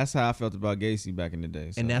be. That's how I felt about Gacy back in the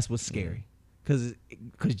day. So. And that's what's scary. Because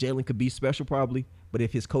Jalen could be special probably, but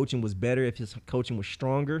if his coaching was better, if his coaching was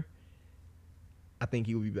stronger, I think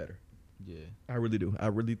he would be better. Yeah. I really do. I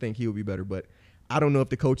really think he would be better. But I don't know if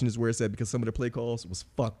the coaching is where it's at because some of the play calls was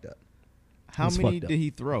fucked up. How many did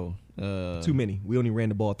he throw? Too many. We only ran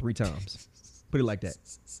the ball 3 times. Put it like that.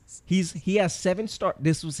 He has 7 start.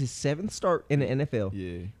 This was his 7th start in the NFL.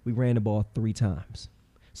 Yeah. We ran the ball 3 times.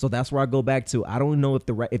 So that's where I go back to. I don't know if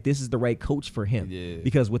this is the right coach for him. Yeah.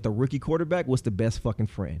 Because with the rookie quarterback, what's the best fucking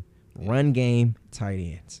friend? Run game, tight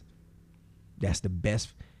ends. That's the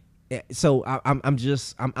best. So I'm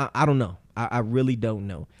just I don't know. I really don't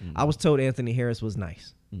know. I was told Anthony Harris was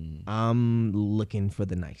nice. I'm looking for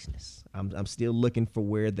the niceness. I'm still looking for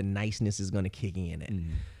where the niceness is going to kick in at.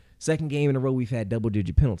 Second game in a row we've had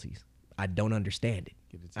double-digit penalties. I don't understand it.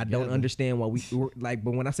 I don't understand why we were like.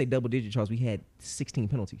 But when I say double-digit, Charles, we had 16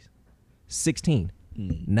 penalties. 16,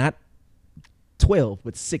 not 12,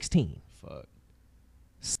 but 16. Fuck.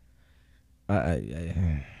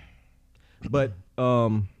 But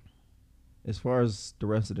as far as the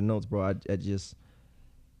rest of the notes, bro, I just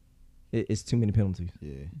it's too many penalties.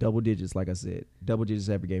 Yeah. Double digits, like I said. Double digits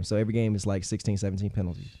every game. So every game is like 16, 17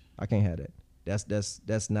 penalties. I can't have that.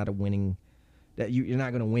 That's not a winning. That you're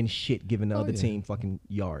not gonna win shit giving the other team fucking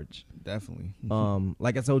yards. Definitely.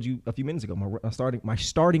 Like I told you a few minutes ago, my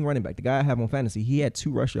starting running back, the guy I have on fantasy, he had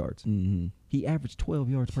 2 rush yards. He averaged 12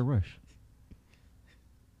 yards per rush.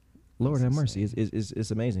 Lord have mercy,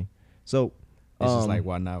 it's amazing. So it's just like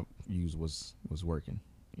why not use was working.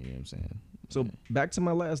 You know what I'm saying? So back to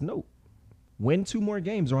my last note. Win 2 more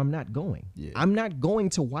games or I'm not going. Yeah. I'm not going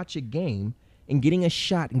to watch a game and getting a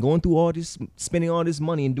shot and going through all this, spending all this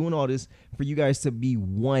money and doing all this for you guys to be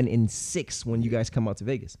 1-6 when you guys come out to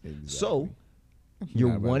Vegas. Exactly. So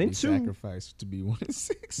you're 1-2. Sacrifice to be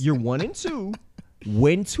 1-6. You're 1-2.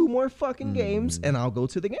 Win 2 more fucking games and I'll go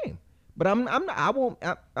to the game. But I'm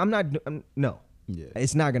not. No. Yeah.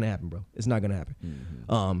 It's not gonna happen, bro. It's not gonna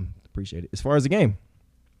happen. Appreciate it. As far as the game,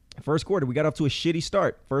 first quarter, we got off to a shitty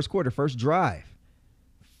start. First quarter, first drive.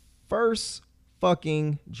 First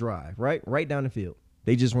fucking drive, right down the field.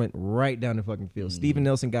 They just went right down the fucking field. Steven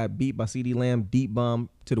Nelson got beat by CeeDee Lamb, deep bomb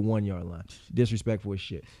to the 1-yard line. Disrespectful as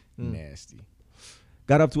shit. Nasty.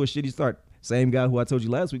 Got up to a shitty start. Same guy who I told you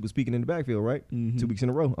last week was speaking in the backfield, right? 2 weeks in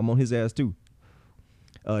a row. I'm on his ass too.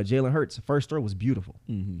 Jalen Hurts, first throw was beautiful.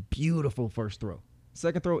 Beautiful first throw.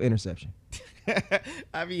 Second throw, interception.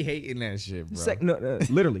 I be hating that shit, bro.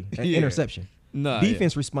 Literally, interception. Nah,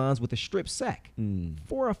 Defense responds with a strip sack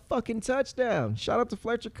for a fucking touchdown. Shout out to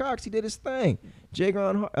Fletcher Cox. He did his thing.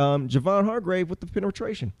 Javon Hargrave with the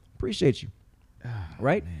penetration. Appreciate you.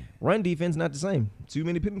 Right? Man. Run defense, not the same. Too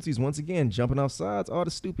many penalties once again. Jumping off sides, all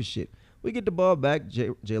the stupid shit. We get the ball back.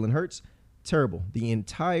 Jalen Hurts, terrible. The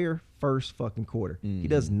entire first fucking quarter. He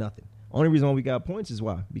does nothing. Only reason why we got points is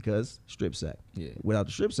why? Because strip sack. Yeah. Without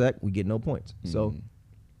the strip sack, we get no points. So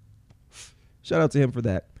shout out to him for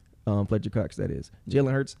that. Fletcher Cox, that is.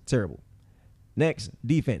 Jalen Hurts, terrible. Next,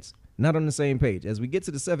 defense. Not on the same page. As we get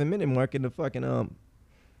to the 7-minute mark in the fucking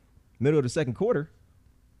middle of the second quarter,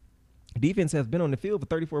 defense has been on the field for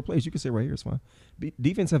 34 plays. You can sit right here, it's fine.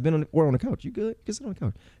 Defense have been on the couch. You good? You can sit on the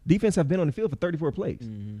couch. Defense have been on the field for 34 plays.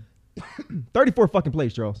 34 fucking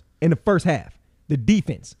plays, Charles. In the first half, the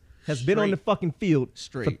defense has been on the fucking field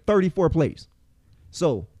for 34 plays.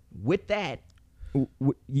 So with that,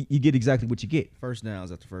 you get exactly what you get. First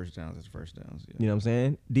downs after first downs after first downs. Yeah. You know what I'm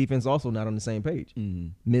saying? Defense also not on the same page.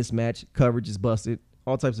 Mismatch, coverage is busted,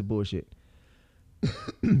 all types of bullshit.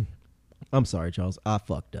 I'm sorry, Charles. I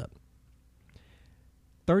fucked up.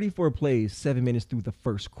 34 plays, 7 minutes through the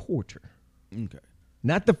first quarter. Okay.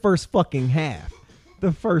 Not the first fucking half.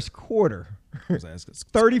 The first quarter.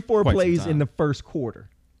 34 plays in the first quarter.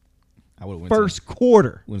 I would have went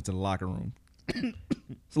quarter. Went to the locker room.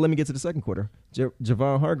 So let me get to the second quarter.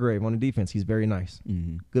 Javon Hargrave on the defense. He's very nice.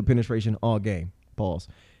 Good penetration all game. Pause.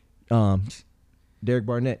 Derek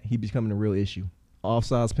Barnett, he becoming a real issue.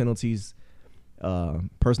 Offsides penalties,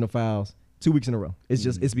 personal fouls, 2 weeks in a row. It's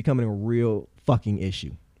just it's becoming a real fucking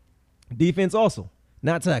issue. Defense also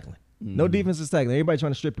not tackling. No defense is tackling. Everybody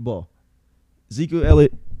trying to strip the ball. Ezekiel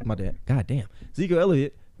Elliott, my dad. God damn. Ezekiel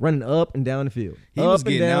Elliott running up and down the field. He was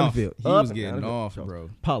getting off. He was getting off, bro.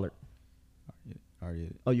 Pollard. Already.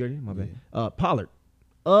 Oh, you already? My bad. Pollard.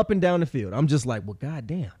 Up and down the field. I'm just like, well,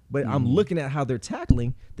 goddamn. But I'm looking at how they're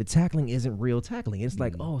tackling. The tackling isn't real tackling. It's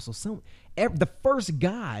like, so the first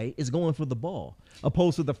guy is going for the ball,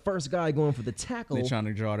 opposed to the first guy going for the tackle. They're trying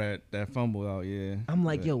to draw that fumble out, yeah. I'm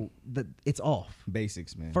like, it's off.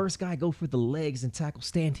 Basics, man. First guy go for the legs and tackle,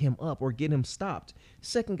 stand him up or get him stopped.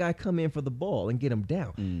 Second guy come in for the ball and get him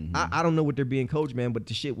down. I don't know what they're being coached, man, but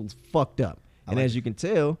the shit was fucked up. And as you can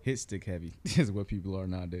tell, hit stick heavy is what people are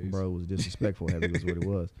nowadays. Bro, it was disrespectful heavy was what it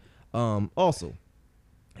was. Also,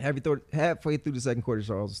 halfway through the second quarter,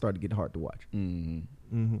 Charles, started to get hard to watch.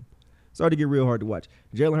 Started to get real hard to watch.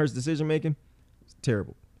 Jalen Hurts' decision making was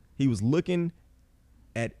terrible. He was looking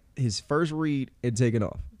at his first read and taking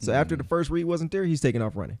off. So after the first read wasn't there, he's taking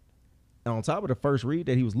off running. And on top of the first read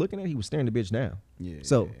that he was looking at, he was staring the bitch down. Yeah.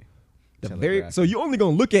 So So you only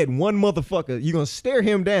gonna look at one motherfucker. You're gonna stare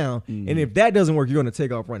him down, and if that doesn't work, you're gonna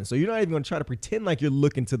take off running. So you're not even gonna try to pretend like you're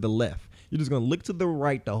looking to the left. You're just gonna look to the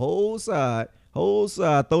right, the whole side, throw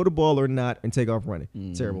the ball or not, and take off running.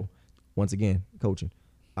 Terrible. Once again, coaching.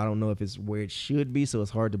 I don't know if it's where it should be, so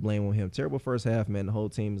it's hard to blame on him. Terrible first half, man. The whole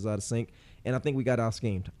team is out of sync, and I think we got out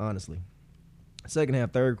schemed, honestly. Second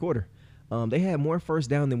half, third quarter, they had more first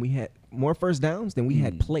downs than we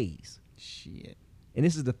had plays. Shit. And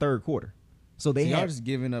this is the third quarter. So y'all just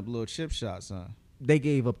giving up little chip shots, huh? They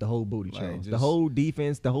gave up the whole booty, Charles. The whole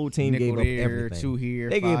defense, the whole team gave up everything. 2 here,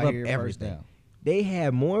 they gave up here, everything. They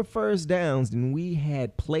had more first downs than we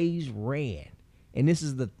had plays ran. And this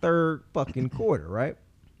is the third fucking quarter, right?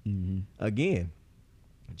 Again,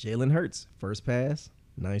 Jalen Hurts, first pass,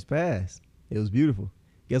 nice pass. It was beautiful.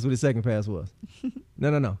 Guess what his second pass was?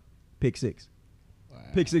 No. Pick six. Wow.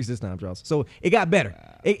 Pick six this time, Charles. So it got better.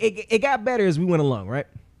 Wow. It got better as we went along, right?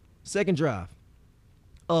 Second drive.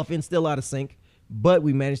 Offense still out of sync, but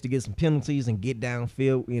we managed to get some penalties and get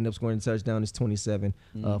downfield. We end up scoring a touchdown. It's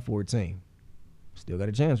 27-14. Still got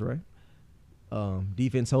a chance, right?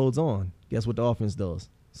 Defense holds on. Guess what the offense does?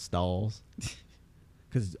 Stalls.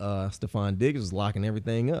 Because Stephon Diggs was locking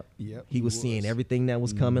everything up. Yep, he was seeing everything that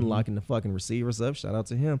was coming, locking the fucking receivers up. Shout out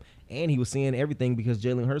to him. And he was seeing everything because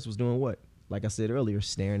Jalen Hurts was doing what? Like I said earlier,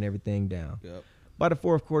 staring everything down. Yep. By the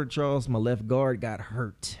fourth quarter, Charles, my left guard got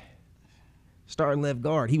hurt. Starting left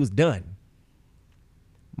guard, he was done.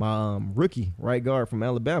 My rookie right guard from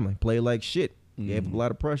Alabama played like shit. Gave up a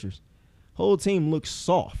lot of pressures. Whole team looked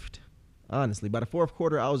soft, honestly. By the fourth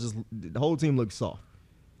quarter, the whole team looked soft.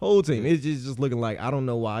 Whole team. It's just looking like, I don't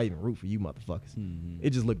know why I even root for you motherfuckers. It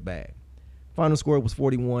just looked bad. Final score was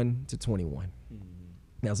 41-21.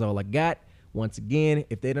 That's all I got. Once again,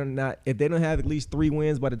 if they don't have at least 3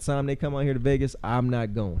 wins by the time they come out here to Vegas, I'm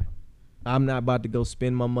not going. I'm not about to go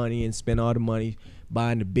spend my money and spend all the money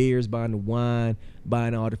buying the beers, buying the wine,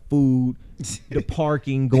 buying all the food, the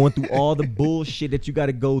parking, going through all the bullshit that you got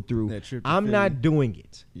to go through. I'm not doing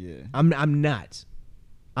it. Yeah. I'm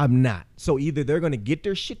not. So either they're going to get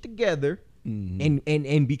their shit together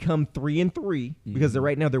and become 3-3 because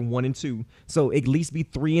right now they're 1-2. So at least be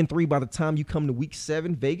 3-3 by the time you come to week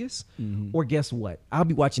 7 Vegas. Or guess what? I'll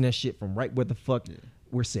be watching that shit from right where the fuck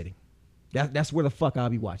we're sitting. That's where the fuck I'll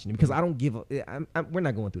be watching it because I don't give a. We're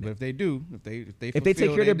not going through that. But if they do, if they take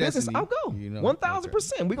care of their business, I'll go.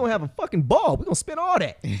 1,000%. We're gonna have a fucking ball. We're gonna spend all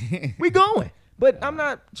that. We going. But I'm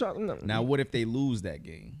not. No. Now, what if they lose that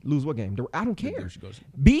game? Lose what game? I don't care.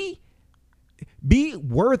 Be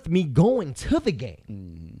worth me going to the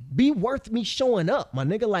game. Be worth me showing up, my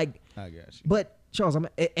nigga. Like, I got you. But Charles,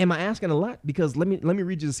 am I asking a lot? Because let me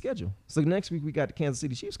read you the schedule. So next week we got the Kansas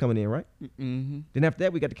City Chiefs coming in, right? Then after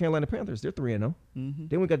that we got the Carolina Panthers. They're 3-0.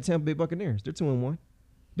 Then we got the Tampa Bay Buccaneers. They're 2-1.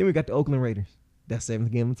 Then we got the Oakland Raiders. That's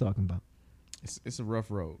 7th game I'm talking about. It's a rough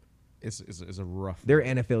road. It's a rough. They're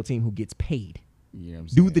an NFL team who gets paid. You know what I'm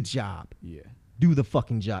saying? Do the job. Yeah. Do the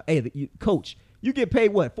fucking job. Hey, coach, you get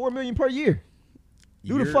paid what? $4 million per year.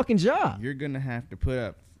 Do the fucking job. You're gonna have to put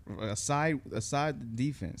up aside the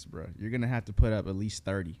defense, bro. You're gonna have to put up at least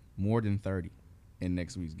 30, more than 30, in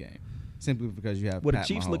next week's game, simply because you have. Well, the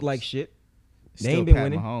Chiefs look like shit. They ain't been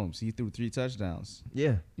winning. Mahomes, he threw 3 touchdowns.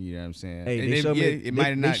 Yeah, you know what I'm saying. Hey,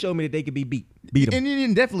 they showed me that they could be beat. Beat them,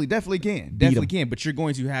 and definitely can. But you're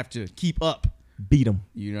going to have to keep up. Beat them.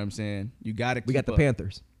 You know what I'm saying. You got to. We got the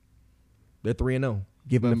Panthers. They're 3-0.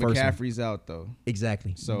 Give them the first one. McCaffrey's out though.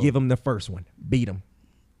 Exactly. So give them the first one. Beat them.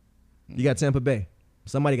 You got Tampa Bay.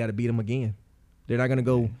 Somebody got to beat them again. They're not gonna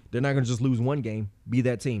go. They're not gonna just lose one game. Be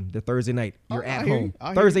that team. The Thursday night. You're at home.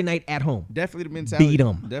 Thursday night at home. Definitely the mentality. Beat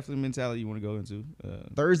them. Definitely the mentality you want to go into.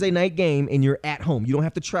 Thursday night game, and you're at home. You don't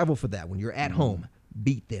have to travel for that one. You're at home.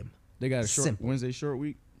 Beat them. They got a Wednesday short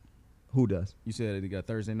week. Who does? You said they got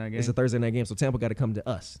Thursday night game. It's a Thursday night game, so Tampa got to come to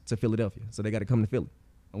us, to Philadelphia. So they got to come to Philly.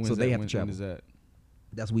 So they have to travel. When is that?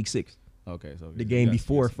 That's week 6. Okay, so the game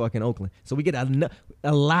before fucking Oakland, so we get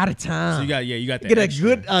a lot of time. So you got that. Get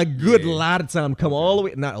a good lot of time to come all the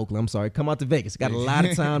way. Not Oakland, I'm sorry. Come out to Vegas. Got a lot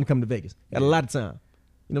of time to come to Vegas. Got a lot of time.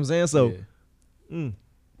 You know what I'm saying? So,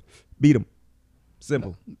 beat them.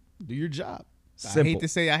 Simple. Do your job. Simple.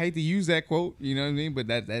 I hate to use that quote. You know what I mean? But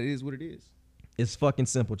that is what it is. It's fucking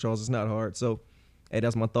simple, Charles. It's not hard. So, hey,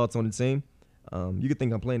 that's my thoughts on the team. You can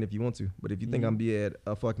think I'm playing if you want to, but if you think I'm be at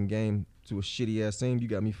a fucking game to a shitty ass team, you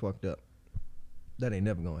got me fucked up. That ain't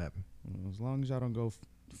never gonna happen. As long as y'all don't go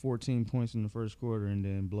 14 points in the first quarter and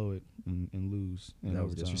then blow it and lose. That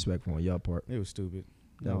was disrespectful on y'all part. It was stupid.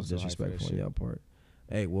 That was disrespectful on y'all part.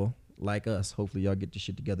 Hey, well, like us. Hopefully, y'all get your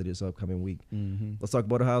shit together this upcoming week. Let's talk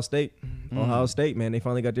about Ohio State. Ohio State, man, they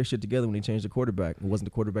finally got their shit together when they changed the quarterback. It wasn't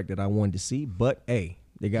the quarterback that I wanted to see, but hey,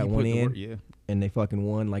 they got one in, and they fucking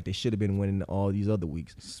won like they should have been winning all these other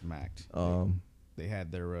weeks. Smacked. They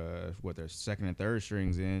had their second and third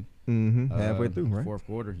strings in halfway through, right? Fourth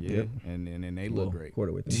quarter, and they look great.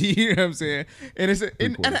 Quarter through. You know what I'm saying?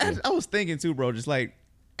 And I was thinking too, bro, just like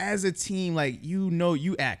as a team, like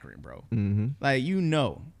you Akron, bro, like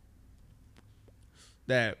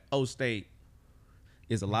that O State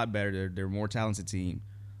is a lot better. They're a more talented team,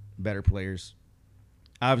 better players.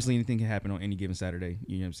 Obviously, anything can happen on any given Saturday.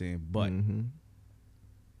 You know what I'm saying? But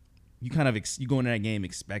you kind of you go into that game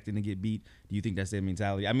expecting to get beat. Do you think that's their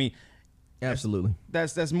mentality? I mean, absolutely.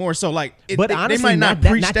 That's more so like. But honestly, they might not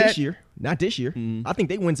preach that this year. Not this year. I think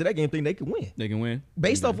they went to that game thinking they could win. They can win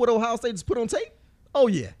based off what Ohio State just put on tape. Oh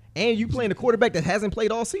yeah, and you playing a quarterback that hasn't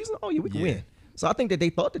played all season. Oh yeah, we can win. So I think that they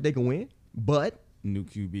thought that they could win, but new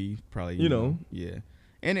QB probably.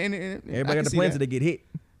 And everybody got the plans that they get hit.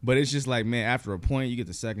 But it's just like, man, after a point, you get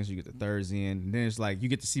the seconds, you get the thirds in. And then it's like you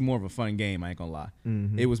get to see more of a fun game, I ain't going to lie.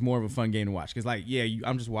 It was more of a fun game to watch. Because, like,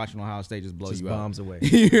 I'm just watching Ohio State just blow you out. Bombs away.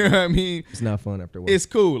 You know what I mean? It's not fun after a while. It's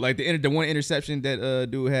cool. Like, the one interception that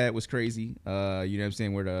dude had was crazy. You know what I'm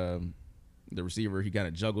saying? Where the receiver, he kind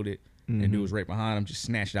of juggled it. And dude was right behind him, just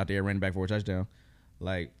snatched it out there, ran back for a touchdown.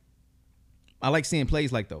 Like, I like seeing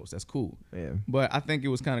plays like those. That's cool. Yeah. But I think it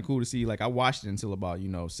was kind of cool to see. Like, I watched it until about,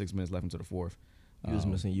 6 minutes left into the fourth. You was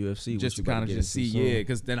missing UFC, just to kind of just see,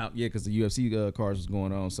 because the UFC cards was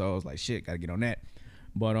going on, so I was like, shit, gotta get on that.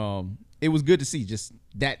 But it was good to see just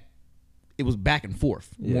that it was back and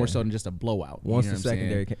forth more so than just a blowout. Once the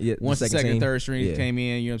secondary, once the second and third string came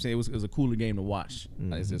in, you know what I'm saying? It was a cooler game to watch.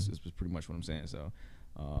 It's pretty much what I'm saying. So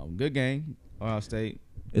good game, Ohio State.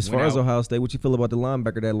 As far as Ohio State, what you feel about the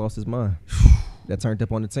linebacker that lost his mind? That turned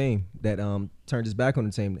up on the team, that turned his back on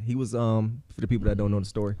the team. He was, for the people that don't know the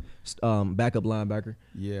story, backup linebacker.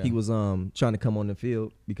 Yeah. He was trying to come on the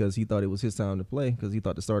field because he thought it was his time to play because he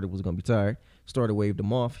thought the starter was going to be tired. Starter waved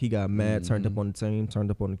him off. He got mad, turned up on the team, turned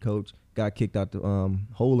up on the coach, got kicked out the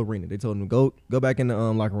whole arena. They told him, go back in the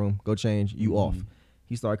locker room, go change, you off.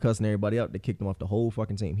 He started cussing everybody out. They kicked him off the whole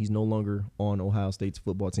fucking team. He's no longer on Ohio State's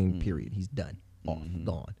football team, period. He's done. Off,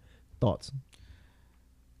 gone. Thoughts?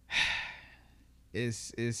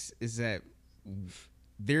 Is that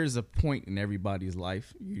there's a point in everybody's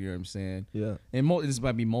life, you know what I'm saying? Yeah. And this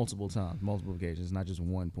might be multiple times, multiple occasions, not just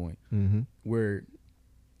one point, where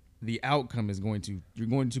the outcome is you're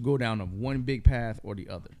going to go down of one big path or the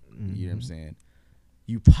other. You know what I'm saying?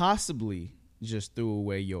 You possibly just threw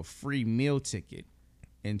away your free meal ticket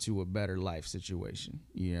into a better life situation.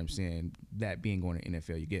 You know what I'm saying? That being going to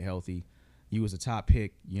NFL, you get healthy. You was a top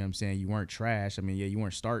pick, you know what I'm saying? You weren't trash. I mean, you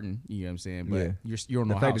weren't starting, you know what I'm saying? But you're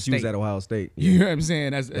on Ohio State. The fact that you was at Ohio State. You know what I'm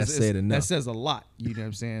saying? That's said enough. That says a lot, you know what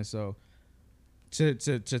I'm saying? So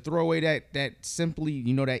to throw away that simply,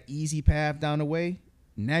 that easy path down the way,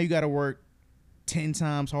 now you got to work 10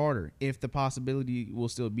 times harder if the possibility will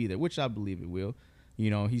still be there, which I believe it will.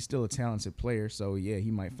 He's still a talented player, so yeah,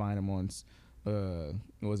 he might find him on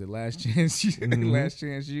what was it, Last Chance? Last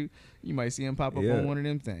Chance you might see him pop up on one of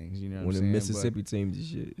them things. You know what I'm saying? One of the Mississippi teams and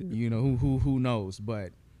shit. Who knows?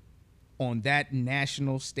 But on that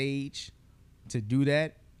national stage, to do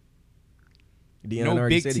that, Deion no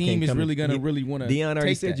big team is really gonna really want to. Deion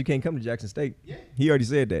already said you can't come to Jackson State. Yeah. He already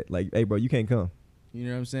said that. Like, hey, bro, you can't come. You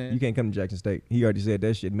know what I'm saying? You can't come to Jackson State. He already said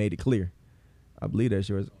that shit, made it clear. I believe that's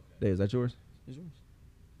yours. Is that yours? It's yours.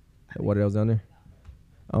 What else down there?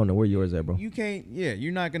 I don't know where yours at, bro. You can't. Yeah,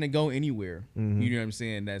 you're not gonna go anywhere. You know what I'm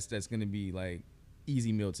saying? That's gonna be like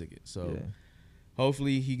easy meal ticket. So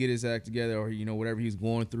hopefully he get his act together, or whatever he's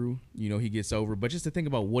going through, he gets over. But just to think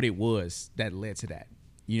about what it was that led to that.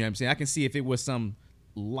 You know what I'm saying? I can see if it was some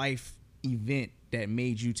life event that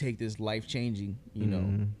made you take this life changing,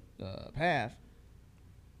 path.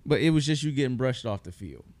 But it was just you getting brushed off the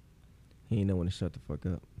field. He ain't know when to shut the fuck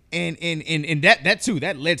up. And that too,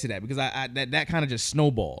 that led to that, because that kind of just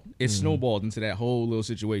snowballed. It snowballed into that whole little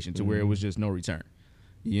situation to where it was just no return.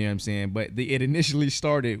 You know what I'm saying? But it initially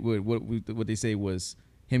started with what they say was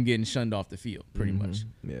him getting shunned off the field, pretty much.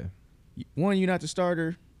 Yeah. One, you're not the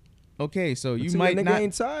starter. Okay, so you but might nigga not.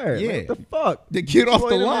 Ain't tired. Yeah. Like, what the fuck? To get off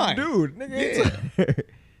the line, dude. Nigga ain't tired.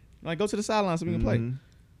 Like, go to the sideline so we can play.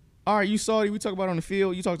 All right, you saw it. We talk about it on the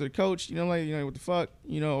field. You talk to the coach. What the fuck?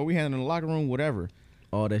 Or we handling in the locker room, whatever.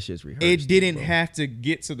 All that shit's rehearsed. It didn't have to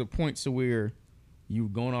get to the point to where you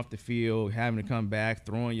going off the field, having to come back,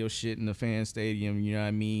 throwing your shit in the fan stadium. You know what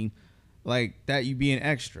I mean? Like that, you being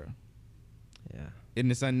extra. Yeah.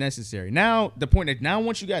 And it's unnecessary. Now, the point that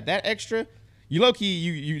once you got that extra, you low key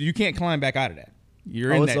you can't climb back out of that.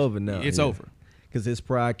 You're it's over now. It's over because his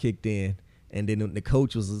pride kicked in, and then the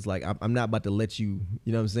coach was just like, I'm not about to let you.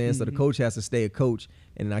 You know what I'm saying? Mm-hmm. So the coach has to stay a coach,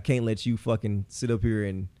 and I can't let you fucking sit up here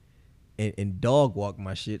and dog walk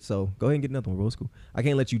my shit. So go ahead and get another one, bro. It's cool. I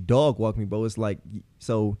can't let you dog walk me, bro. It's like,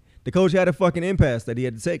 so the coach had a fucking impasse that he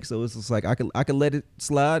had to take. So it's just like I could let it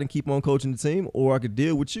slide and keep on coaching the team, or I could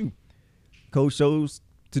deal with you. Coach chose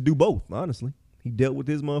to do both, honestly. He dealt with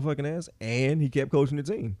his motherfucking ass, and he kept coaching the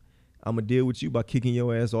team. I'm going to deal with you by kicking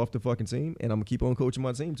your ass off the fucking team, and I'm going to keep on coaching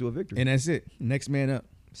my team to a victory. And that's it. Next man up.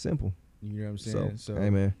 Simple. You know what I'm saying? So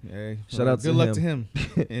hey, man. Hey, shout out to him. Good luck to him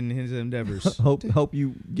in his endeavors. Hope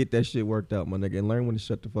you get that shit worked out, my nigga, and learn when to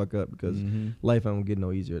shut the fuck up because life ain't get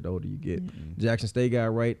no easier the older you get. Jackson State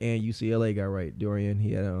got right and UCLA got right. Dorian,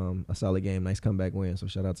 he had a solid game, nice comeback win. So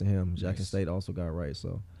shout out to him. Jackson State also got right.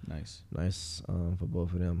 So nice for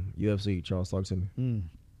both of them. UFC, Charles, talk to me.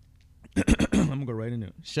 I'm gonna go right into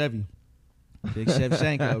it. Chevy, Big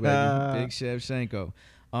Shevchenko, baby, Big Shevchenko.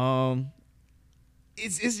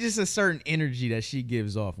 It's just a certain energy that she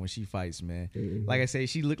gives off when she fights, man. Mm-hmm. Like I say,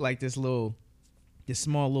 she looked like this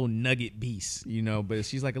small little nugget beast, you know, but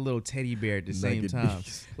she's like a little teddy bear at the same time.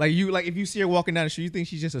 Like if you see her walking down the street, you think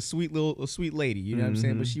she's just a sweet lady, you know what I'm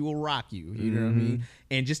saying? But she will rock you, you know what I mean?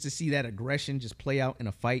 And just to see that aggression just play out in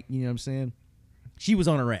a fight, you know what I'm saying? She was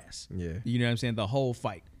on her ass. Yeah. You know what I'm saying? The whole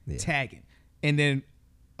fight, tagging. And then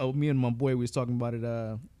me and my boy, we was talking about it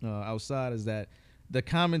outside, is that the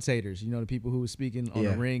commentators, you know, the people who were speaking on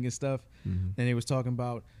the ring and stuff, and they was talking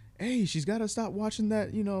about, hey, she's got to stop watching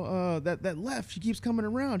that, you know, that left. She keeps coming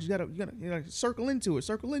around. You gotta circle into it.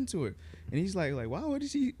 And he's like, why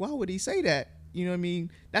would he say that? You know what I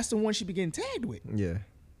mean? That's the one she be getting tagged with. Yeah.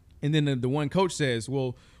 And then the one coach says,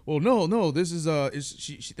 well, no, this is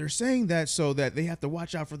they're saying that so that they have to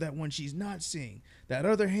watch out for that one she's not seeing, that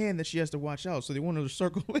other hand that she has to watch out. So they want her to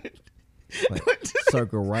circle it. Like,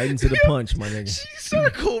 circle right into the punch, my nigga. She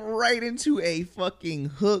circled right into a fucking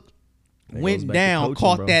hook, went down, coaching,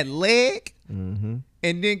 caught that leg, and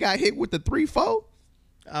then got hit with the 3-4.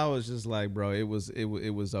 I was just like, bro, it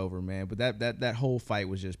was over, man. But that whole fight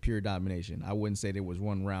was just pure domination. I wouldn't say there was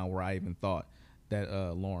one round where I even thought that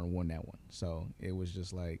Lauren won that one. So it was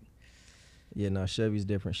just like, yeah, no, Chevy's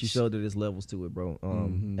different. She showed that there's levels to it, bro.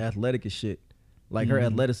 Athletic as shit. Like her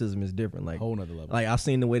athleticism is different. Like whole nother level. Like I've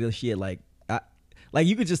seen the way that she had like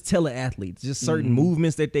you could just tell an athlete, just certain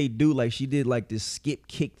movements that they do. Like she did like this skip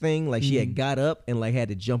kick thing. Like she had got up and like had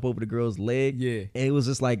to jump over the girl's leg. Yeah. And it was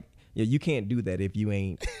just like, yeah, you can't do that if you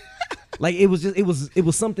ain't like it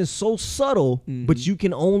was something so subtle, but you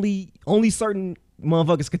can only certain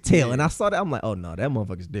motherfuckers could tell. Yeah. And I saw that, I'm like, oh no, that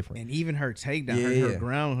motherfucker's different. And even her takedown, her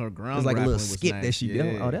ground it's like a little skip nice. That she did.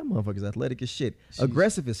 Like, oh, that motherfucker's athletic as shit.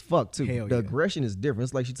 Aggressive as fuck too. The aggression is different.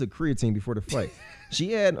 It's like she took creatine before the fight.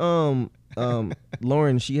 She had Lauren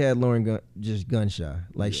just gun shy.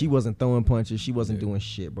 Like she wasn't throwing punches, she wasn't doing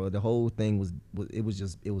shit, bro. The whole thing was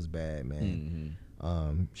bad, man.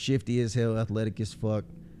 Shifty as hell, athletic as fuck.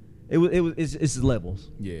 It's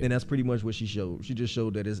levels, and that's pretty much what she showed. She just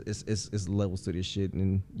showed that it's levels to this shit,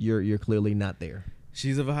 and you're clearly not there.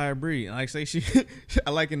 She's of a higher breed. Like I say,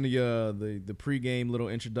 I like in the pregame little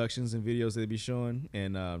introductions and videos they be showing,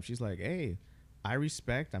 and she's like, "Hey, I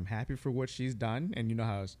respect. I'm happy for what she's done," and you know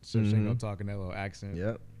how Shevchenko talking that little accent.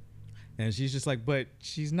 Yep. And she's just like, "But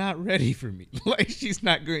she's not ready for me. Like she's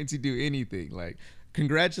not going to do anything. Like."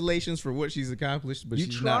 Congratulations for what she's accomplished, but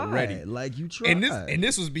she's not ready. Like you tried. And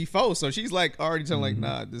this was before, so she's like already telling like,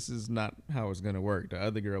 nah, this is not how it's gonna work. The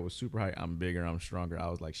other girl was super high. I'm bigger, I'm stronger. I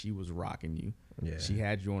was like, she was rocking you. Yeah. She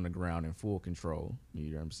had you on the ground in full control.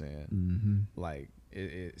 You know what I'm saying? Like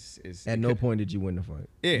it's at no point did you win the fight.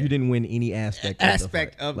 Yeah. You didn't win any aspect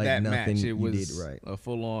of like that match. It was did right. a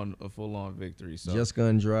full on victory. So Jessica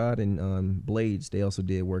Andrade and Blades, they also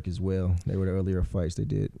did work as well. They were the earlier fights. They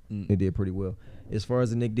did pretty well. As far as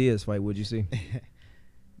the Nick Diaz fight, what'd you see?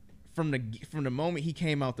 From the moment he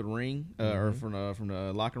came out the ring or from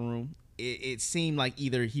the locker room, it seemed like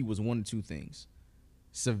either he was one of two things: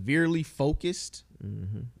 severely focused,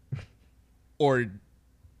 or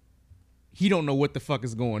he don't know what the fuck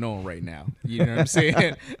is going on right now. You know what I'm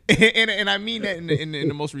saying? and I mean that in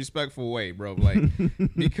the most respectful way, bro. Like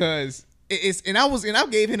because. I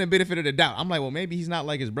gave him a benefit of the doubt. I'm like, well, maybe he's not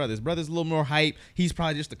like his brother. His brother's a little more hype. He's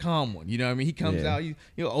probably just a calm one. You know what I mean? He comes out,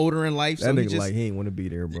 older in life. That so nigga he ain't want to be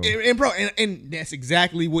there, bro. And that's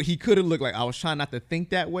exactly what he could have looked like. I was trying not to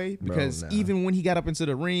think that way because even when he got up into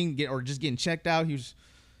the ring or just getting checked out, he was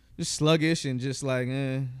just sluggish and just like,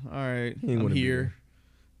 all right, I'm here.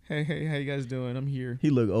 Hey, how you guys doing? I'm here. He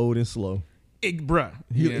looked old and slow. bruh.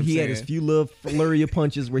 He had his few little flurry of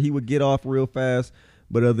punches where he would get off real fast.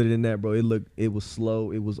 But other than that, bro, it was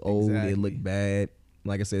slow. It was old. Exactly. It looked bad.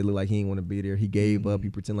 Like I said, it looked like he didn't want to be there. He gave up. He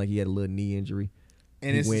pretended like he had a little knee injury.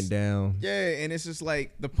 And he went down. Yeah, and it's just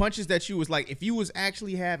like the punches that you was like, if you was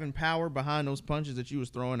actually having power behind those punches that you was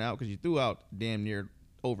throwing out, because you threw out damn near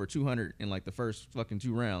over 200 in like the first fucking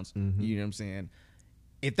 2 rounds. You know what I'm saying?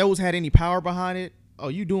 If those had any power behind it, oh,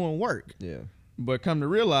 you doing work. Yeah. But come to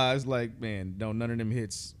realize, like, man, none of them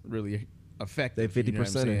hits really effective. They 50%. You know what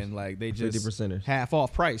I'm saying? Like, they just 50%. half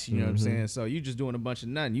off price. You know what I'm saying? So you just doing a bunch of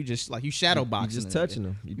nothing. You just like you shadow boxing. You just touching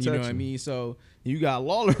them. You know what I mean? So you got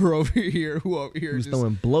Lawler over here who just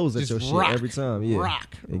throwing blows at your shit every time. Yeah,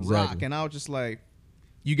 rock. And I was just like,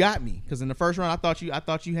 you got me, because in the first round I thought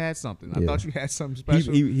you had something. I thought you had something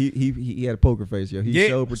special. He had a poker face, yo. He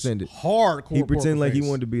so pretended hardcore. He pretended like he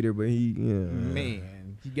wanted to be there, but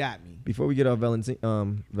man, he got me. Before we get off Valentina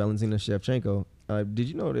Shevchenko, did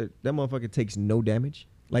you know that motherfucker takes no damage?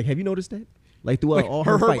 Like, have you noticed that? Like throughout all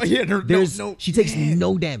her fights, she takes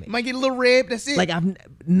no damage. Might get a little rib. That's it. Like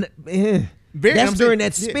that's during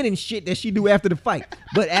that spinning shit that she do after the fight.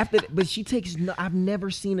 But she takes no. I've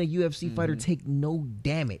never seen a UFC fighter take no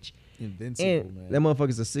damage. Invincible, man. That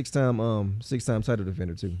motherfucker's a six-time title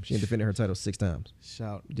defender too. She ain't defended her title 6 times.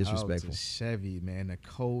 Shout disrespectful. Out to Chevy, man, the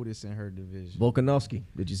coldest in her division. Volkanovski,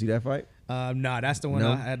 did you see that fight? Nah, that's the one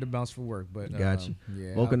I had to bounce for work. But got you.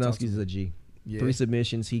 Yeah, Volkanovski's a G. Yeah. 3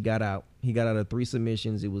 submissions. He got out. He got out of 3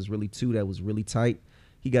 submissions. It was really 2 that was really tight.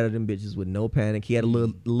 He got at them bitches with no panic. He had a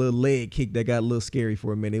little leg kick that got a little scary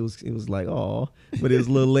for a minute. It was like, oh, but it was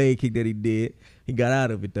a little leg kick that he did. He got out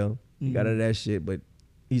of it though. He got out of that shit. But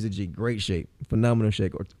he's a G, great shape, phenomenal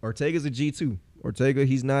shape. Ortega's a G too. Ortega,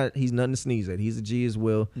 he's nothing to sneeze at. He's a G as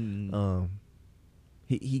well.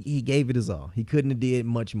 He gave it his all. He couldn't have did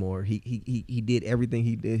much more. He did everything.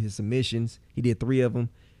 He did his submissions. He did 3 of them.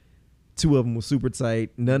 2 of them were super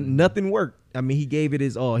tight. Nothing worked. I mean, he gave it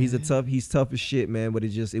his all. He's tough as shit, man. But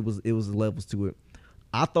it was levels to it.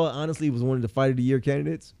 I thought honestly it was one of the fight of the year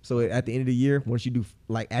candidates. So at the end of the year, once you do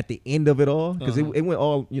like at the end of it all, because it went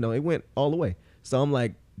all it went all the way. So I'm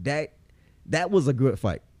like that was a good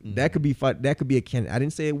fight. That could be a candidate. I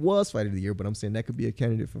didn't say it was fight of the year, but I'm saying that could be a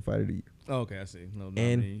candidate for fight of the year. Oh, okay, I see.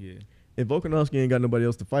 If Volkanovski ain't got nobody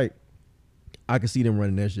else to fight, I could see them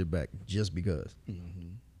running that shit back just because.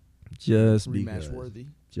 Rematch worthy.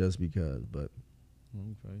 Just because, but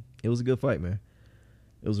it was a good fight, man.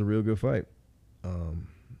 It was a real good fight.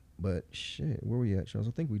 But shit, where we at, Charles?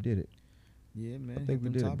 I think we did it. Yeah, man. I think we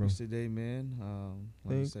did it, bro. Today, man.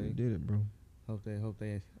 We did it, bro. Hope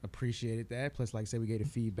they appreciated that. Plus, like I said, we gave the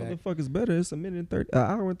feedback. What the fuck is better? It's an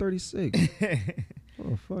hour and 36.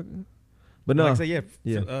 Oh fuck. But no, like I say,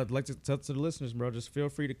 like to tell to the listeners, bro, just feel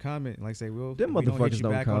free to comment. Like I say, them motherfuckers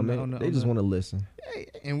don't comment. They just want to listen. Hey,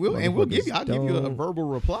 and we'll give you. I'll give you a verbal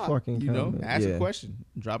reply. Ask a question,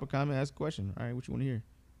 drop a comment, ask a question. All right, what you want to hear?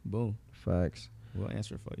 Boom. Facts. We'll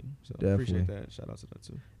answer it for you. So definitely. Appreciate that. Shout out to that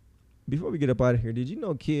too. Before we get up out of here, did you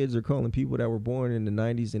know kids are calling people that were born in the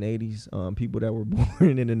 90s and 80s people that were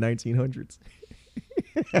born in the 1900s?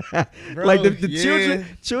 Bro, like the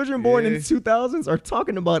children born in the 2000s are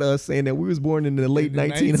talking about us saying that we was born in the late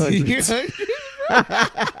 1900s.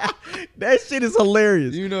 That shit is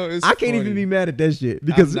hilarious. I can't even be mad at that shit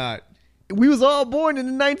because we was all born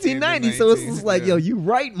in the 1990s. So it's just like, yo, you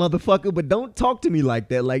right, motherfucker, but don't talk to me like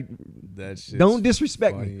that. Like, don't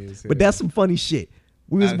disrespect me. But that's some funny shit.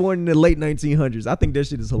 We was born in the late 1900s. I think that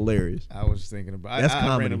shit is hilarious. I was thinking about that's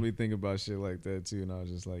I randomly think about shit like that too, and I was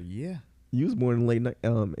just like, yeah. You was born in the late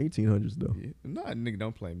 1800s though. Yeah. No, nigga,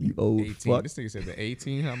 don't play me. You old 18. fuck. This nigga said the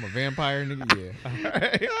 18. I'm a vampire, nigga.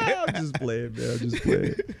 Yeah. I'm just playing, man. I'm just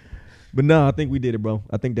playing. But no, I think we did it, bro.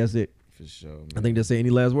 I think that's it. For sure, man. I think that's it. Any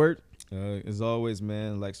last word? As always,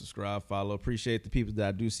 man, like, subscribe, follow. Appreciate the people that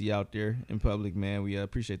I do see out there in public, man. We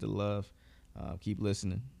appreciate the love. Keep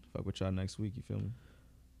listening. Fuck with y'all next week. You feel me?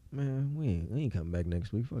 Man, we ain't coming back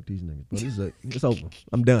next week. Fuck these niggas, bro. It's over.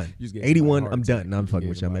 I'm done. 81, I'm done. No, I'm fucking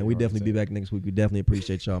with y'all, man. We definitely be back next week. We definitely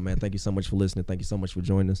appreciate y'all, man. Thank you so much for listening. Thank you so much for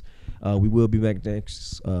joining us. We will be back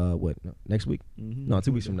next week? No,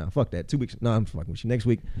 2 weeks from now. Fuck that. 2 weeks. No, I'm fucking with you. Next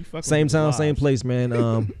week. Same time, same place, man.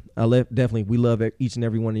 Definitely, we love each and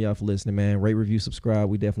every one of y'all for listening, man. Rate, review, subscribe.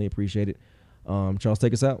 We definitely appreciate it. Charles,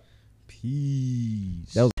 take us out.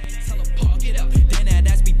 Peace. That was